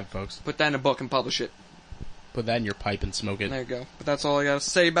 Well, there you have it, folks. Put that in a book and publish it. Put that in your pipe and smoke it. There you go. But that's all I gotta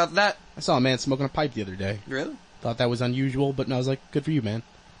say about that. I saw a man smoking a pipe the other day. Really? Thought that was unusual, but I was like, good for you, man.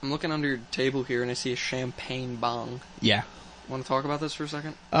 I'm looking under your table here, and I see a champagne bong. Yeah. Want to talk about this for a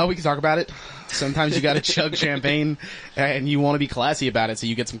second? We can talk about it. Sometimes you gotta chug champagne, and you want to be classy about it, so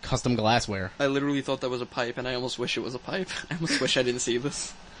you get some custom glassware. I literally thought that was a pipe, and I almost wish it was a pipe. I almost wish I didn't see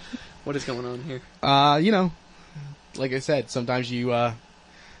this. What is going on here? Like I said, sometimes you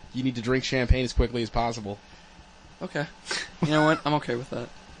need to drink champagne as quickly as possible. Okay. You know what? I'm okay with that.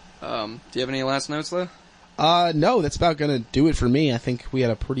 Do you have any last notes, though? No, that's about gonna do it for me. I think we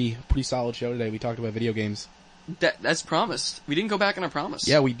had a pretty solid show today. We talked about video games. That's promised. We didn't go back on our promise.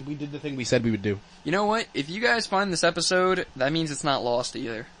 Yeah, we did the thing we said we would do. You know what? If you guys find this episode, that means it's not lost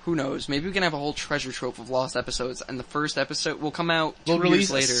either. Who knows? Maybe we can have a whole treasure trove of lost episodes, and the first episode will come out 2 We'll years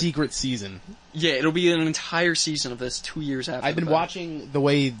release later. a secret season. Yeah, it'll be an entire season of this 2 years after. I've been watching the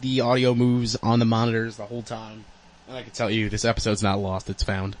way the audio moves on the monitors the whole time, and I can tell you this episode's not lost, it's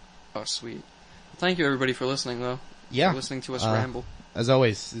found. Oh, sweet. Thank you, everybody, for listening, though. Yeah. For listening to us ramble. As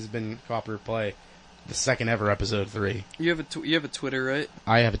always, this has been Cooperative Play, the second ever episode 3. You have a Twitter, right?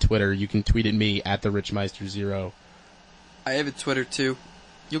 I have a Twitter. You can tweet at me at TheRichMeister0. I have a Twitter, too.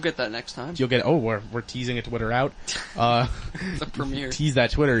 You'll get that next time. You'll get, we're teasing a Twitter out. The premiere. Tease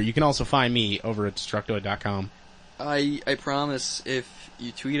that Twitter. You can also find me over at Destructoid.com. I promise if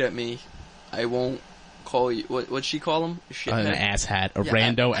you tweet at me, I won't call you... What'd she call him? An asshat.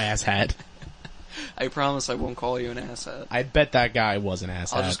 Rando asshat. I promise I won't call you an asshat. I bet that guy was an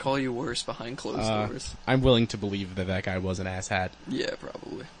asshat. I'll just call you worse behind closed doors. I'm willing to believe that guy was an asshat. Yeah,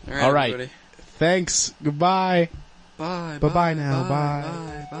 probably. All right. Everybody. Thanks. Goodbye. Bye. Bye-bye now. Bye.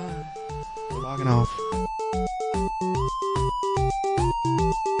 Bye. Bye. We're logging off.